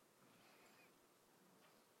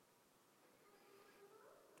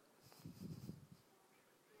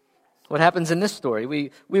 What happens in this story?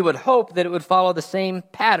 We would hope that it would follow the same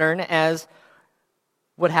pattern as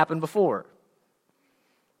what happened before.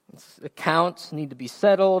 Accounts need to be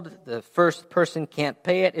settled. The first person can't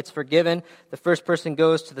pay it. It's forgiven. The first person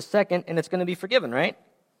goes to the second, and it's going to be forgiven, right?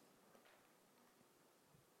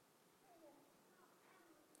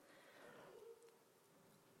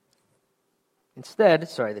 Instead,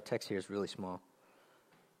 sorry, the text here is really small.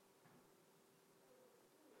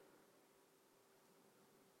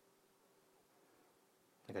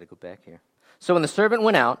 I got to go back here. So when the servant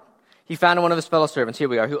went out, he found one of his fellow servants, here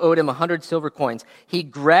we are, who owed him 100 silver coins. He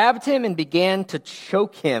grabbed him and began to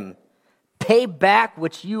choke him. "Pay back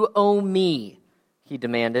what you owe me," he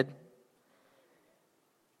demanded.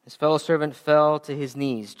 His fellow servant fell to his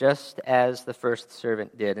knees, just as the first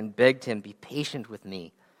servant did, and begged him, "Be patient with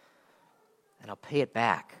me, and I'll pay it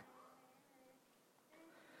back."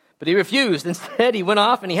 But he refused. Instead, he went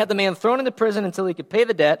off and he had the man thrown into prison until he could pay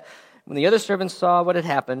the debt. When the other servants saw what had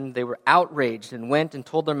happened, they were outraged and went and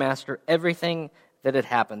told their master everything that had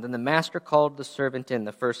happened. Then the master called the servant in,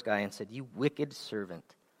 the first guy, and said, "You wicked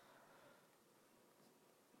servant.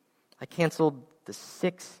 I canceled the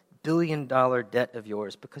 $6 billion debt of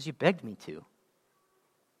yours because you begged me to.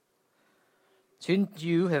 Shouldn't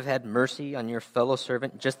you have had mercy on your fellow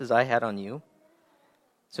servant just as I had on you?"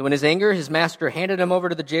 So in his anger, his master handed him over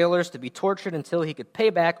to the jailers to be tortured until he could pay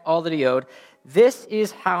back all that he owed. "This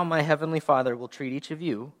is how my heavenly Father will treat each of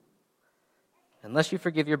you unless you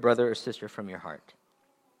forgive your brother or sister from your heart."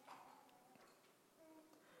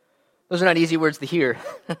 Those are not easy words to hear.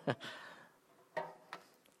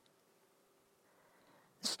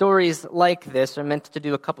 Stories like this are meant to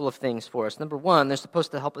do a couple of things for us. Number one, they're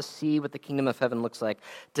supposed to help us see what the kingdom of heaven looks like,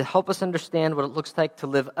 to help us understand what it looks like to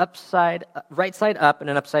live right side up in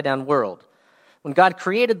an upside down world. When God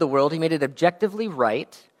created the world, he made it objectively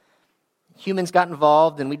right. Humans got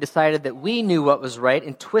involved and we decided that we knew what was right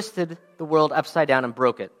and twisted the world upside down and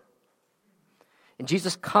broke it. And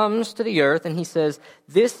Jesus comes to the earth and he says,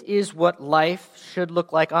 this is what life should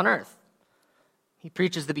look like on earth. He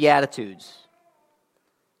preaches the Beatitudes.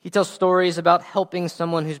 He tells stories about helping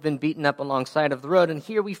someone who's been beaten up alongside of the road. And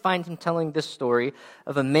here we find him telling this story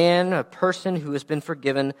of a man, a person who has been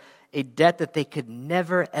forgiven a debt that they could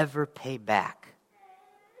never, ever pay back.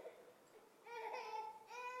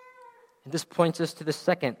 And this points us to the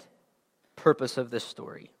second purpose of this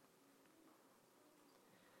story.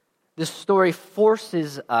 This story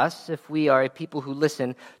forces us, if we are a people who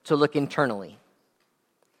listen, to look internally,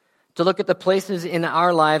 to look at the places in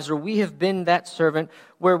our lives where we have been that servant,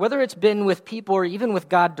 where whether it's been with people or even with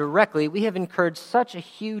God directly, we have incurred such a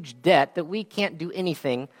huge debt that we can't do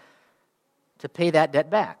anything to pay that debt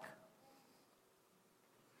back.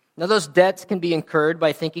 Now, those debts can be incurred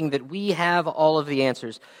by thinking that we have all of the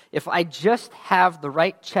answers. If I just have the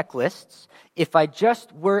right checklists, if I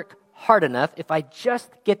just work hard enough, if I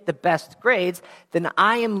just get the best grades, then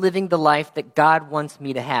I am living the life that God wants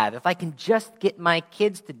me to have. If I can just get my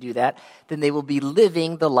kids to do that, then they will be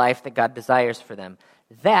living the life that God desires for them.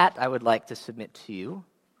 That, I would like to submit to you,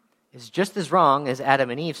 is just as wrong as Adam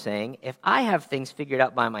and Eve saying, if I have things figured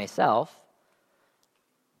out by myself,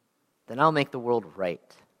 then I'll make the world right.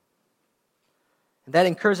 And that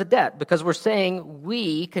incurs a debt because we're saying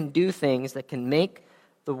we can do things that can make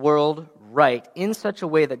the world right in such a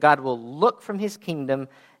way that God will look from his kingdom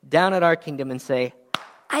down at our kingdom and say,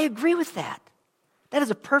 I agree with that. That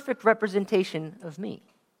is a perfect representation of me.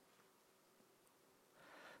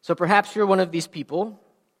 So perhaps you're one of these people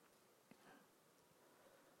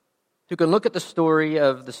who can look at the story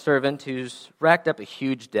of the servant who's racked up a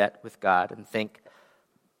huge debt with God and think,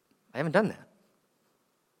 I haven't done that.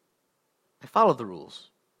 I follow the rules.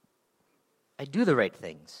 I do the right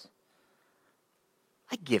things.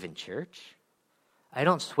 I give in church. I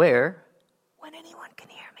don't swear when anyone can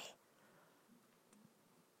hear me.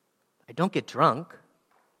 I don't get drunk.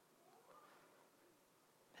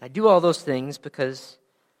 I do all those things because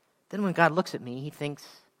then when God looks at me, he thinks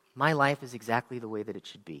my life is exactly the way that it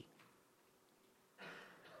should be.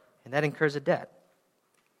 And that incurs a debt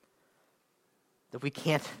that we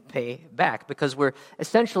can't pay back because we're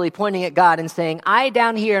essentially pointing at God and saying, I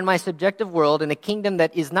down here in my subjective world in a kingdom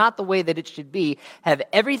that is not the way that it should be, have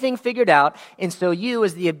everything figured out, and so you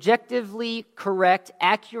as the objectively correct,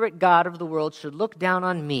 accurate God of the world should look down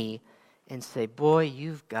on me and say, boy,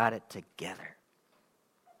 you've got it together.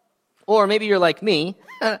 Or maybe you're like me,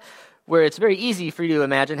 where it's very easy for you to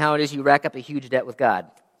imagine how it is you rack up a huge debt with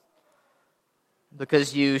God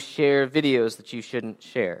because you share videos that you shouldn't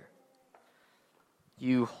share.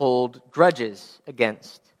 You hold grudges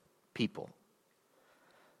against people.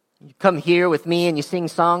 You come here with me and you sing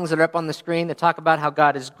songs that are up on the screen that talk about how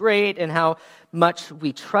God is great and how much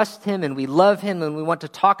we trust him and we love him and we want to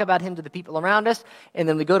talk about him to the people around us, and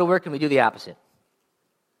then we go to work and we do the opposite.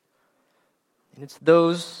 And it's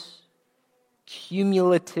those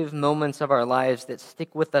cumulative moments of our lives that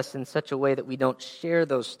stick with us in such a way that we don't share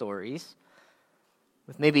those stories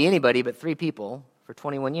with maybe anybody but 3 people for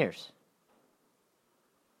 21 years.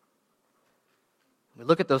 We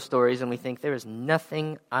look at those stories and we think there is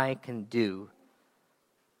nothing I can do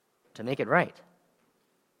to make it right.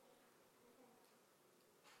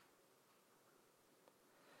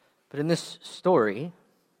 But in this story,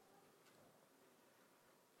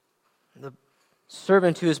 the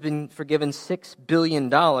servant who has been forgiven $6 billion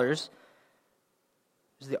is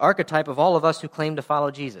the archetype of all of us who claim to follow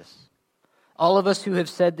Jesus. All of us who have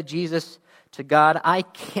said to God, I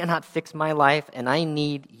cannot fix my life and I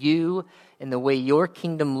need you and the way your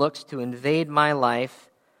kingdom looks to invade my life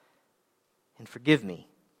and forgive me.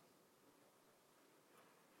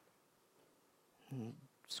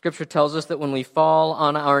 Scripture tells us that when we fall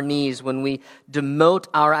on our knees, when we demote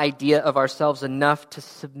our idea of ourselves enough to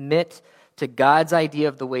submit to God's idea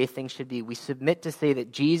of the way things should be, we submit to say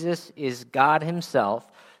that Jesus is God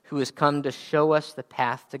himself who has come to show us the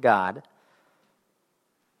path to God.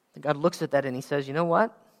 And God looks at that and he says, you know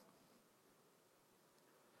what?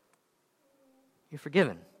 You're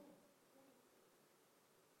forgiven.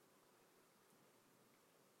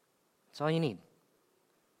 That's all you need.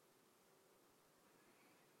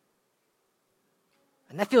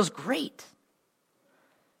 And that feels great.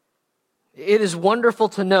 It is wonderful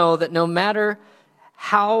to know that no matter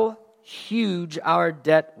how huge our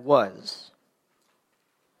debt was,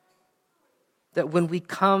 that when we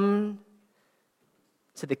come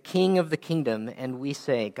to the King of the kingdom and we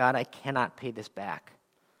say, God, I cannot pay this back.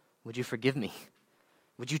 Would you forgive me?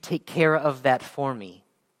 Would you take care of that for me?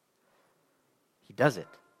 He does it.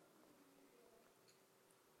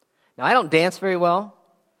 Now, I don't dance very well,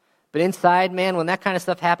 but inside, man, when that kind of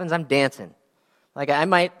stuff happens, I'm dancing.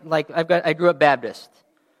 I grew up Baptist.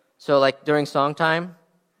 So like during song time,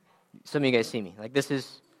 some of you guys see me. Like this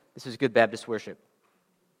is good Baptist worship.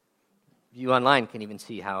 You online can even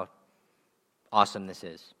see how awesome this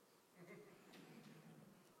is.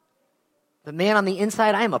 But man, on the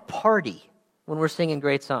inside, I am a party when we're singing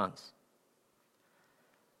great songs.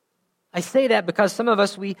 I say that because some of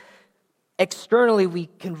us, externally, we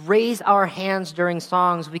can raise our hands during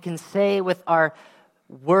songs. We can say with our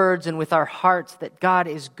words and with our hearts that God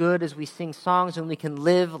is good as we sing songs, and we can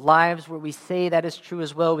live lives where we say that is true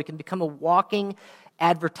as well. We can become a walking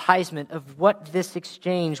advertisement of what this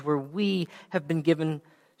exchange where we have been given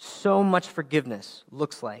so much forgiveness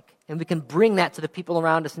looks like. And we can bring that to the people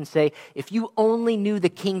around us and say, if you only knew the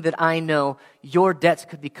King that I know, your debts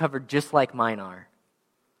could be covered just like mine are.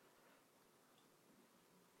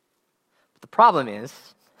 But the problem is,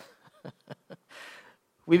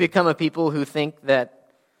 we become a people who think that,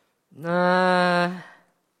 nah,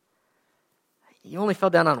 you only fell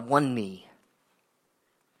down on one knee.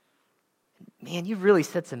 Man, you really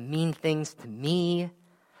said some mean things to me.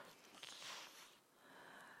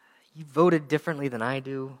 You voted differently than I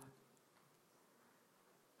do.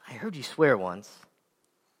 I heard you swear once.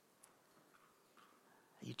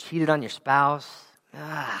 You cheated on your spouse.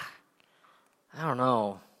 I don't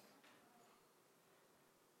know.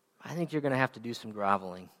 I think you're going to have to do some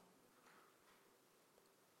groveling.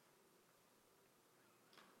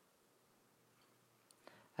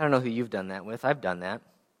 I don't know who you've done that with. I've done that.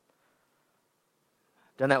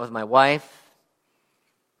 I've done that with my wife.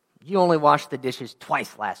 You only washed the dishes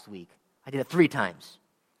twice last week. I did it 3 times.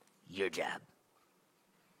 Your job.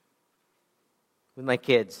 With my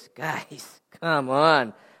kids, guys, come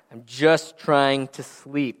on. I'm just trying to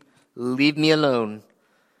sleep. Leave me alone.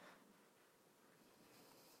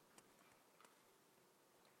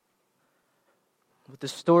 What the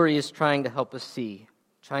story is trying to help us see,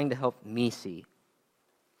 trying to help me see,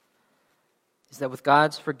 is that with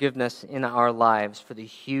God's forgiveness in our lives for the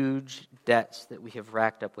huge debts that we have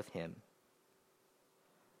racked up with Him,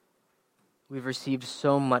 we've received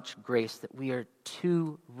so much grace that we are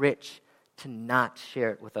too rich to not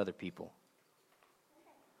share it with other people.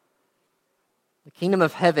 The kingdom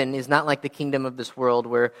of heaven is not like the kingdom of this world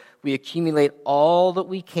where we accumulate all that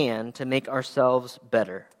we can to make ourselves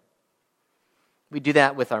better. We do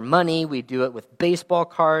that with our money, we do it with baseball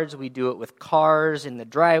cards, we do it with cars in the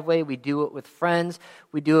driveway, we do it with friends,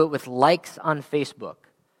 we do it with likes on Facebook.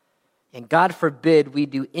 And God forbid we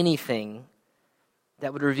do anything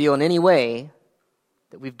that would reveal in any way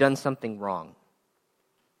that we've done something wrong.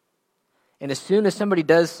 And as soon as somebody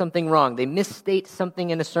does something wrong, they misstate something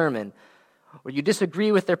in a sermon, or you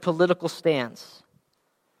disagree with their political stance,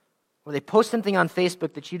 or they post something on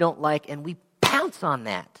Facebook that you don't like, and we pounce on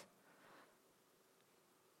that.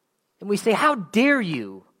 And we say, how dare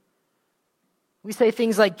you? We say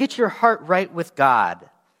things like, get your heart right with God.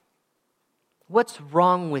 What's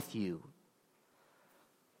wrong with you?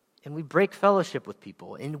 And we break fellowship with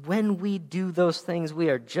people. And when we do those things, we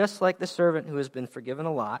are just like the servant who has been forgiven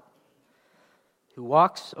a lot, who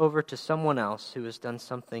walks over to someone else who has done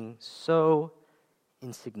something so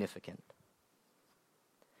insignificant.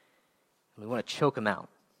 And we want to choke him out.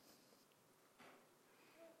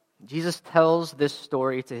 Jesus tells this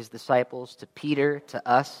story to his disciples, to Peter, to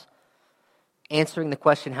us, answering the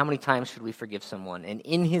question, how many times should we forgive someone? And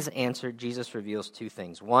in his answer, Jesus reveals 2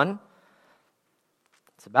 things. One,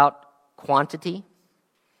 it's about quantity.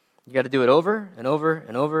 You got to do it over and over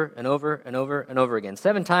and over and over and over and over again.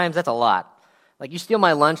 7 times, that's a lot. Like, you steal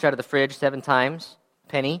my lunch out of the fridge 7 times.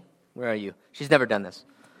 Penny, where are you? She's never done this.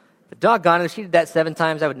 But doggone it, if she did that 7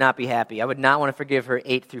 times, I would not be happy. I would not want to forgive her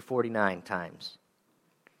 8 through 49 times.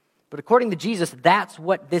 But according to Jesus, that's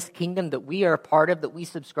what this kingdom that we are a part of, that we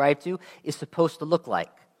subscribe to, is supposed to look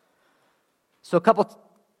like. So a couple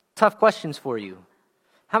tough questions for you.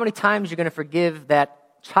 How many times are you going to forgive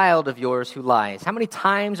that child of yours who lies? How many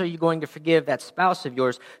times are you going to forgive that spouse of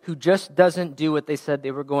yours who just doesn't do what they said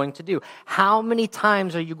they were going to do? How many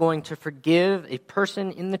times are you going to forgive a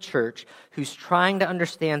person in the church who's trying to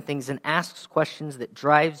understand things and asks questions that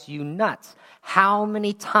drives you nuts? How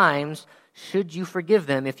many times should you forgive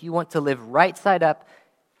them if you want to live right side up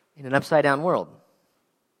in an upside down world?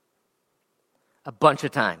 A bunch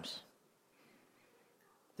of times.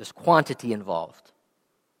 There's quantity involved.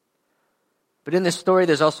 But in this story,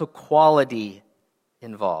 there's also quality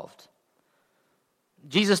involved.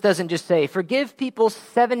 Jesus doesn't just say, forgive people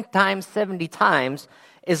 7 times, 70 times,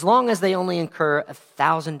 as long as they only incur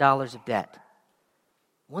 $1,000 of debt.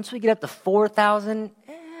 Once we get up to 4,000,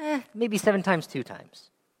 maybe 7 times, 2 times.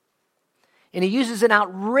 And he uses an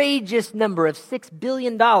outrageous number of $6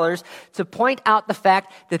 billion to point out the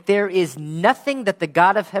fact that there is nothing that the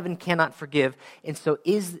God of heaven cannot forgive. And so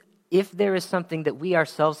if there is something that we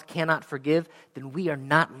ourselves cannot forgive, then we are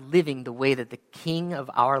not living the way that the King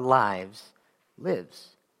of our lives lives.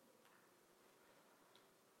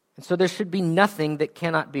 And so there should be nothing that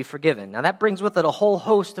cannot be forgiven. Now that brings with it a whole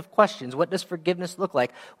host of questions. What does forgiveness look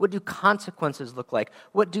like? What do consequences look like?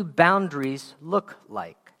 What do boundaries look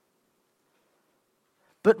like?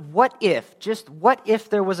 But just what if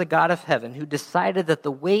there was a God of heaven who decided that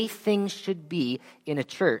the way things should be in a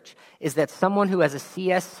church is that someone who has a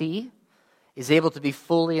CSC is able to be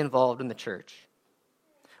fully involved in the church?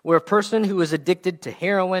 Where a person who is addicted to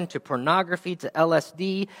heroin, to pornography, to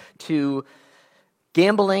LSD, to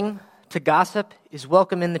gambling, to gossip is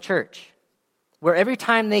welcome in the church. Where every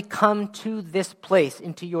time they come to this place,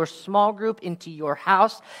 into your small group, into your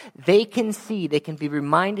house, they can be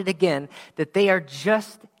reminded again that they are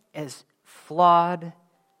just as flawed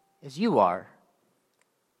as you are,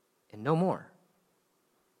 and no more.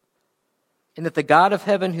 And that the God of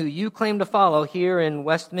heaven who you claim to follow here in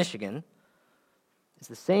West Michigan is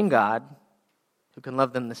the same God who can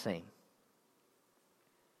love them the same.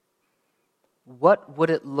 What would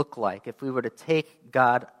it look like if we were to take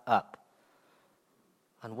God up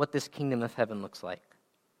on what this kingdom of heaven looks like?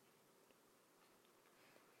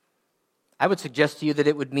 I would suggest to you that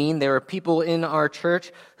it would mean there are people in our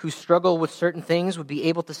church who struggle with certain things, would be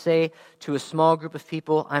able to say to a small group of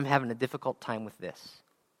people, I'm having a difficult time with this.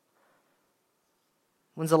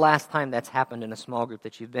 When's the last time that's happened in a small group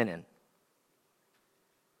that you've been in?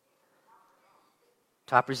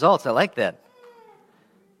 Top results, I like that.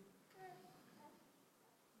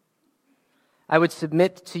 I would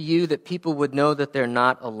submit to you that people would know that they're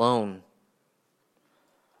not alone.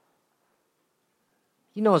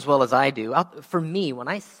 You know as well as I do. For me, when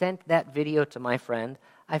I sent that video to my friend,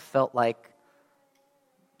 I felt like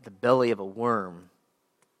the belly of a worm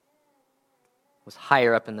was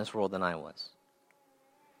higher up in this world than I was,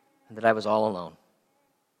 and that I was all alone.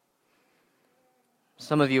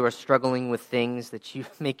 Some of you are struggling with things that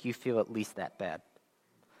make you feel at least that bad.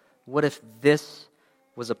 What if this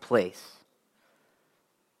was a place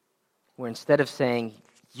where instead of saying,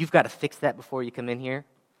 you've got to fix that before you come in here,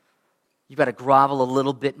 you've got to grovel a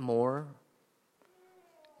little bit more,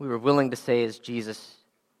 we were willing to say, as Jesus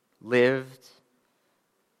lived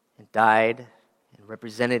and died and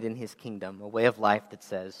represented in his kingdom, a way of life that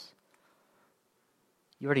says,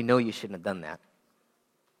 you already know you shouldn't have done that.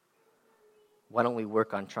 Why don't we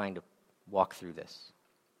work on trying to walk through this?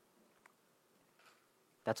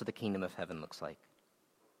 That's what the kingdom of heaven looks like.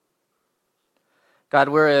 God,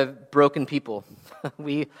 we're a broken people.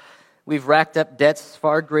 We've racked up debts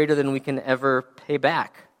far greater than we can ever pay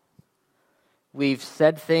back. We've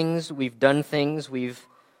said things, we've done things we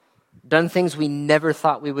never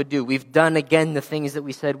thought we would do. We've done again the things that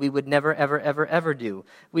we said we would never, ever, ever, ever do.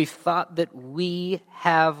 We've thought that we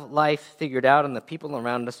have life figured out and the people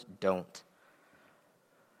around us don't.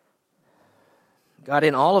 God,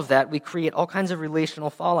 in all of that, we create all kinds of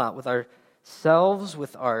relational fallout with ourselves,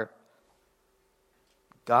 with our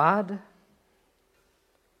God,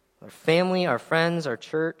 our family, our friends, our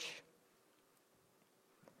church.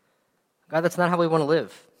 God, that's not how we want to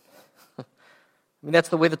live. I mean, that's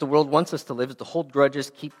the way that the world wants us to live, is to hold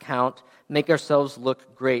grudges, keep count, make ourselves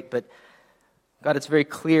look great. But God, it's very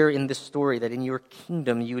clear in this story that in your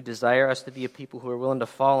kingdom, you would desire us to be a people who are willing to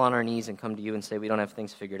fall on our knees and come to you and say we don't have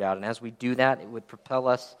things figured out. And as we do that, it would propel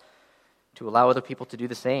us to allow other people to do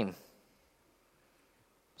the same,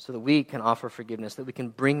 so that we can offer forgiveness, that we can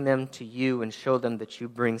bring them to you and show them that you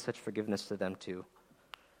bring such forgiveness to them too.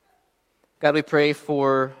 God, we pray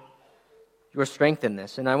for your strength in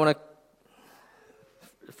this. And I want to,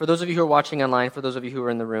 for those of you who are watching online, for those of you who are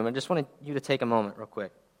in the room, I just wanted you to take a moment real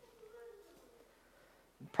quick.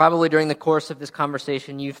 Probably during the course of this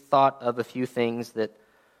conversation, you've thought of a few things that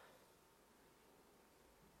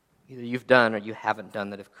either you've done or you haven't done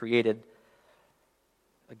that have created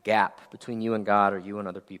a gap between you and God or you and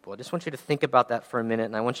other people. I just want you to think about that for a minute,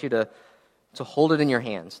 and I want you to hold it in your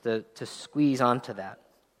hands, to squeeze onto that.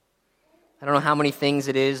 I don't know how many things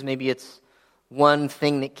it is. Maybe it's one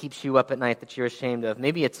thing that keeps you up at night that you're ashamed of.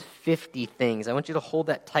 Maybe it's 50 things. I want you to hold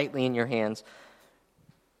that tightly in your hands,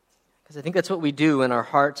 because I think that's what we do in our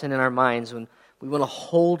hearts and in our minds when we want to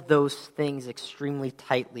hold those things extremely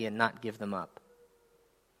tightly and not give them up.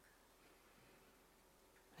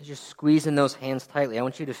 As you're squeezing those hands tightly, I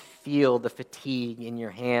want you to feel the fatigue in your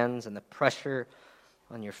hands and the pressure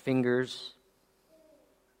on your fingers.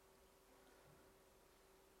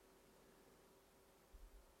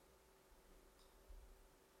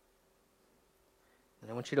 And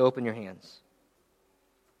I want you to open your hands.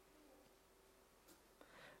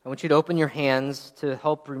 I want you to open your hands to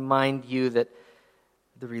help remind you that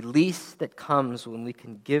the release that comes when we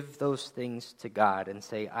can give those things to God and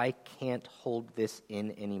say, I can't hold this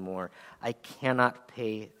in anymore. I cannot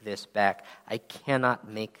pay this back. I cannot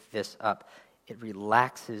make this up. It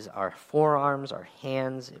relaxes our forearms, our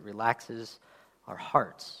hands. It relaxes our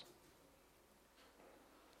hearts.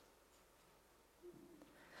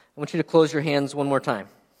 I want you to close your hands one more time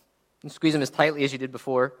and squeeze them as tightly as you did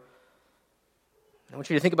before. I want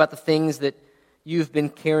you to think about the things that you've been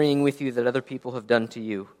carrying with you that other people have done to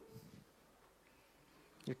you.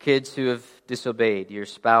 Your kids who have disobeyed, your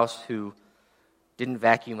spouse who didn't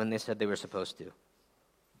vacuum when they said they were supposed to.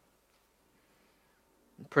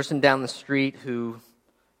 The person down the street who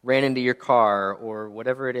ran into your car or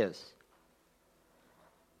whatever it is.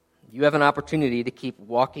 You have an opportunity to keep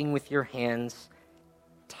walking with your hands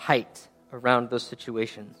tight around those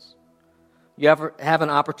situations. You have an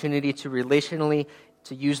opportunity to relationally,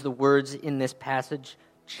 to use the words in this passage,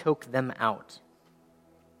 choke them out.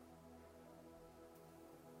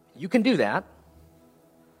 You can do that.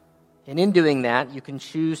 And in doing that, you can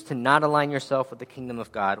choose to not align yourself with the kingdom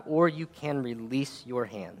of God, or you can release your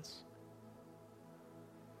hands.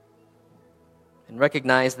 And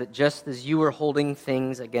recognize that just as you are holding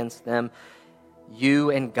things against them,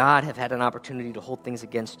 you and God have had an opportunity to hold things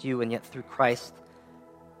against you, and yet through Christ,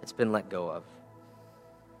 it's been let go of.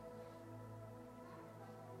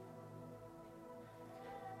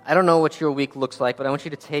 I don't know what your week looks like, but I want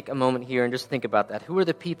you to take a moment here and just think about that. Who are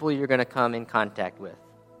the people you're going to come in contact with?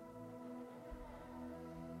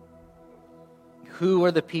 Who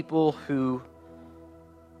are the people who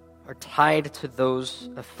are tied to those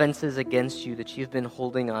offenses against you that you've been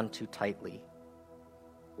holding on to tightly?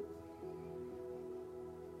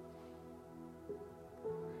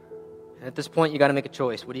 And at this point, you got to make a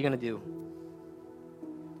choice. What are you going to do?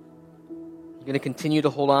 You're going to continue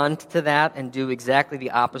to hold on to that and do exactly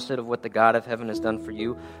the opposite of what the God of heaven has done for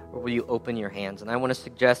you, or will you open your hands? And I want to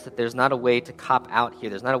suggest that there's not a way to cop out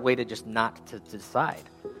here. There's not a way to just not to decide.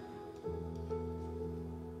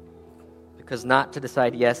 Because not to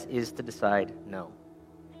decide yes is to decide no.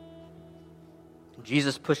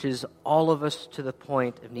 Jesus pushes all of us to the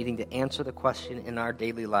point of needing to answer the question in our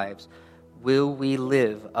daily lives: will we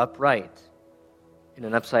live upright in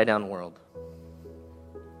an upside-down world?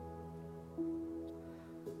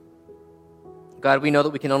 God, we know that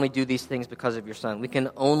we can only do these things because of your Son. We can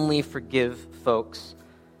only forgive folks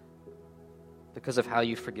because of how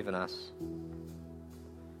you've forgiven us.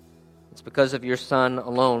 It's because of your Son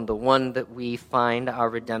alone, the one that we find our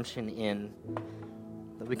redemption in,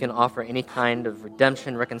 that we can offer any kind of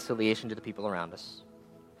redemption, reconciliation to the people around us.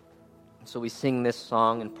 And so we sing this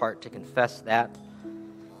song in part to confess that,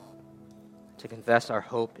 to confess our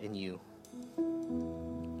hope in you.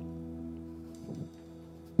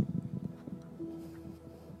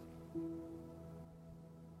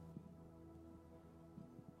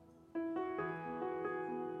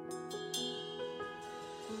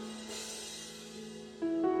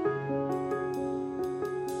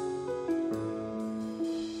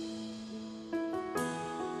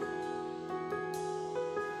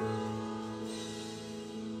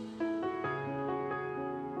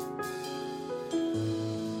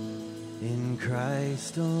 In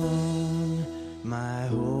Christ alone, my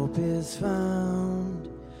hope is found.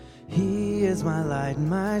 He is my light,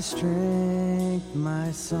 my strength,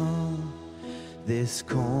 my song. This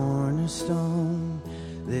cornerstone,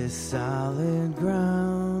 this solid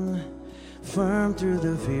ground, firm through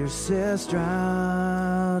the fiercest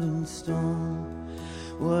drought and storm.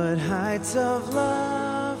 What heights of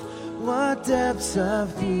love, what depths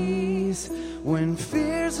of peace, when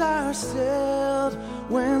fears are stilled,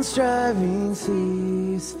 when striving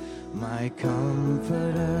cease. My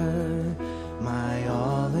comforter, my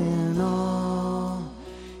all in all,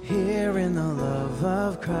 here in the love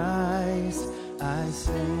of Christ I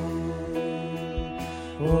stand.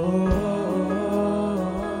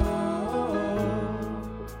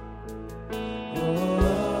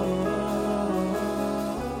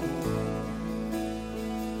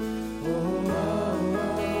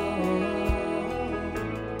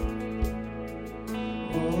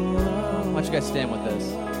 Why don't you guys stand with us?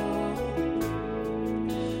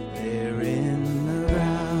 There in the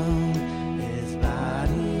ground his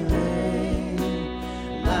body lay,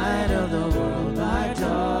 light of the world by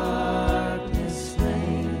darkness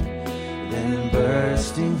slain, then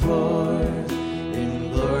bursting forth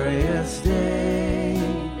in glorious day,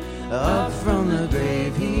 up from the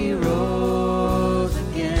grave he rose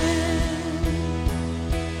again.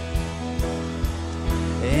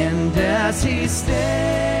 And as he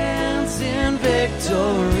stands in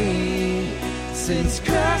victory, since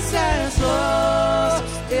curse has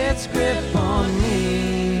lost its grip on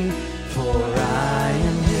me, for I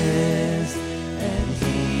am his and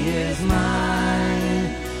he is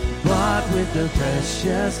mine, bought with the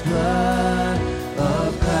precious blood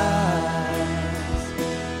of Christ.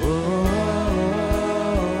 Oh,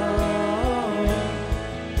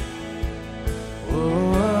 oh,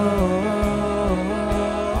 oh,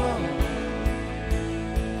 oh,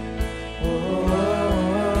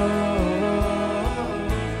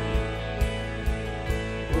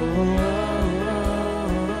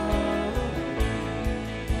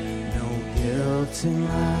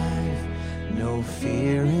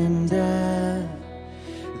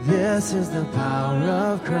 this is the power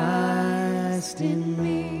of Christ in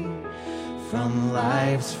me. From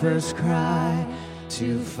life's first cry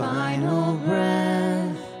to final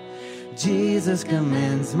breath, Jesus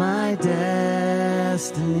commands my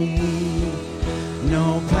destiny.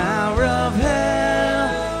 No power of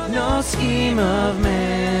hell, no scheme of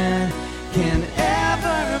man can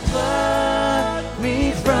ever pluck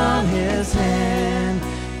me from his hand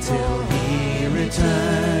till he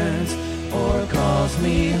returns or calls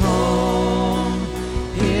me home.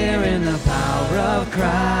 Here in the power of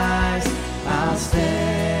Christ I'll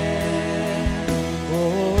stand.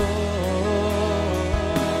 Oh,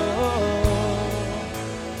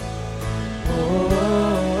 oh,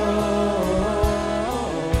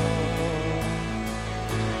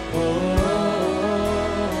 oh,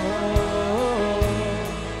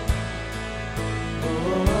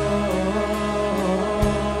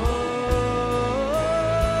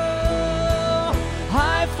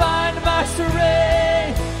 I find my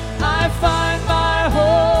strength, I find my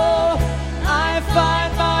hope, I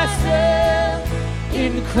find myself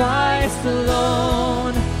in Christ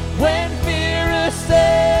alone. When fear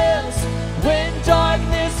assails, when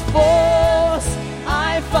darkness falls,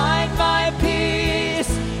 I find my peace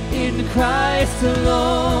in Christ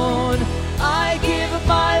alone. I give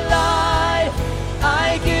my life,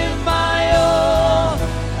 I give my all,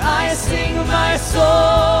 I sing my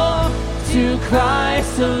song to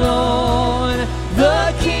Christ alone,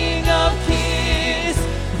 the King of Kings,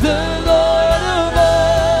 the Lord of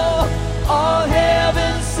all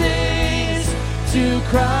heaven sings to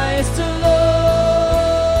Christ alone,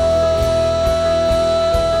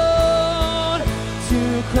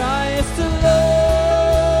 to Christ alone,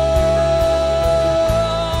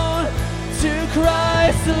 to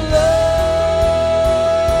Christ alone,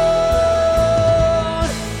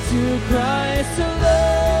 to Christ alone.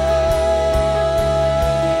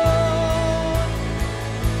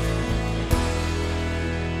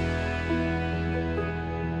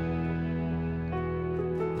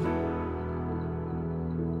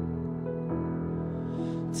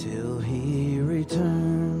 till he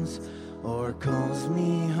returns or calls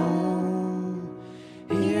me home.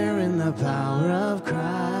 Here in the power of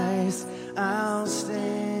Christ I'll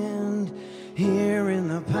stand. Here in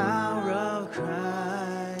the power of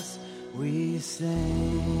Christ we stand.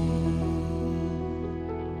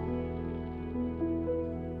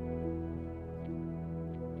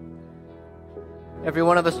 Every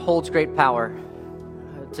one of us holds great power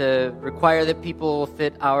to require that people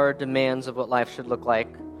fit our demands of what life should look like,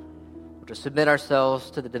 or to submit ourselves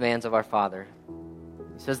to the demands of our Father.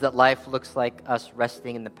 He says that life looks like us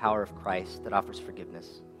resting in the power of Christ that offers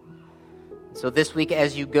forgiveness. So this week,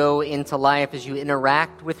 as you go into life, as you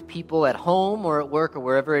interact with people at home or at work or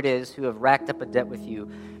wherever it is who have racked up a debt with you,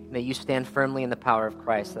 may you stand firmly in the power of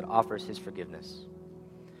Christ that offers his forgiveness.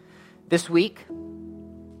 This week,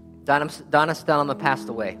 Donna Stelma passed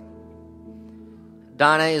away.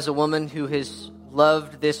 Donna is a woman who has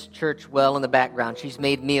loved this church well in the background. She's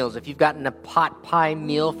made meals. If you've gotten a pot pie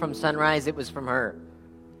meal from Sunrise, it was from her.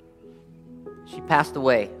 She passed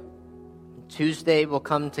away. Tuesday we'll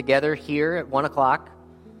come together here at 1 o'clock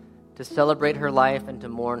to celebrate her life and to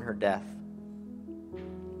mourn her death.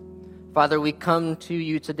 Father, we come to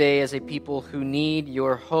you today as a people who need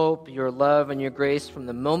your hope, your love, and your grace from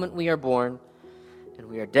the moment we are born. And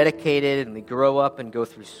we are dedicated, and we grow up and go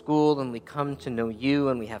through school, and we come to know you,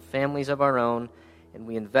 and we have families of our own, and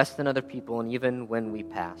we invest in other people, and even when we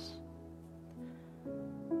pass.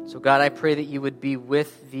 So God, I pray that you would be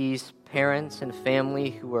with these parents and family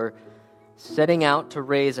who are setting out to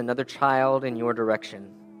raise another child in your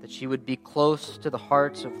direction, that you would be close to the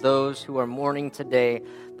hearts of those who are mourning today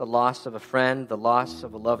the loss of a friend, the loss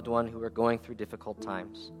of a loved one who are going through difficult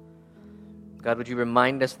times. God, would you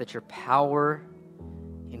remind us that your power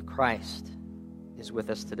in Christ is with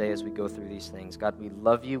us today as we go through these things. God, we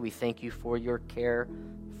love you. We thank you for your care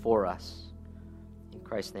for us. In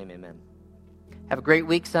Christ's name, amen. Have a great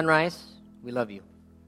week, Sunrise. We love you.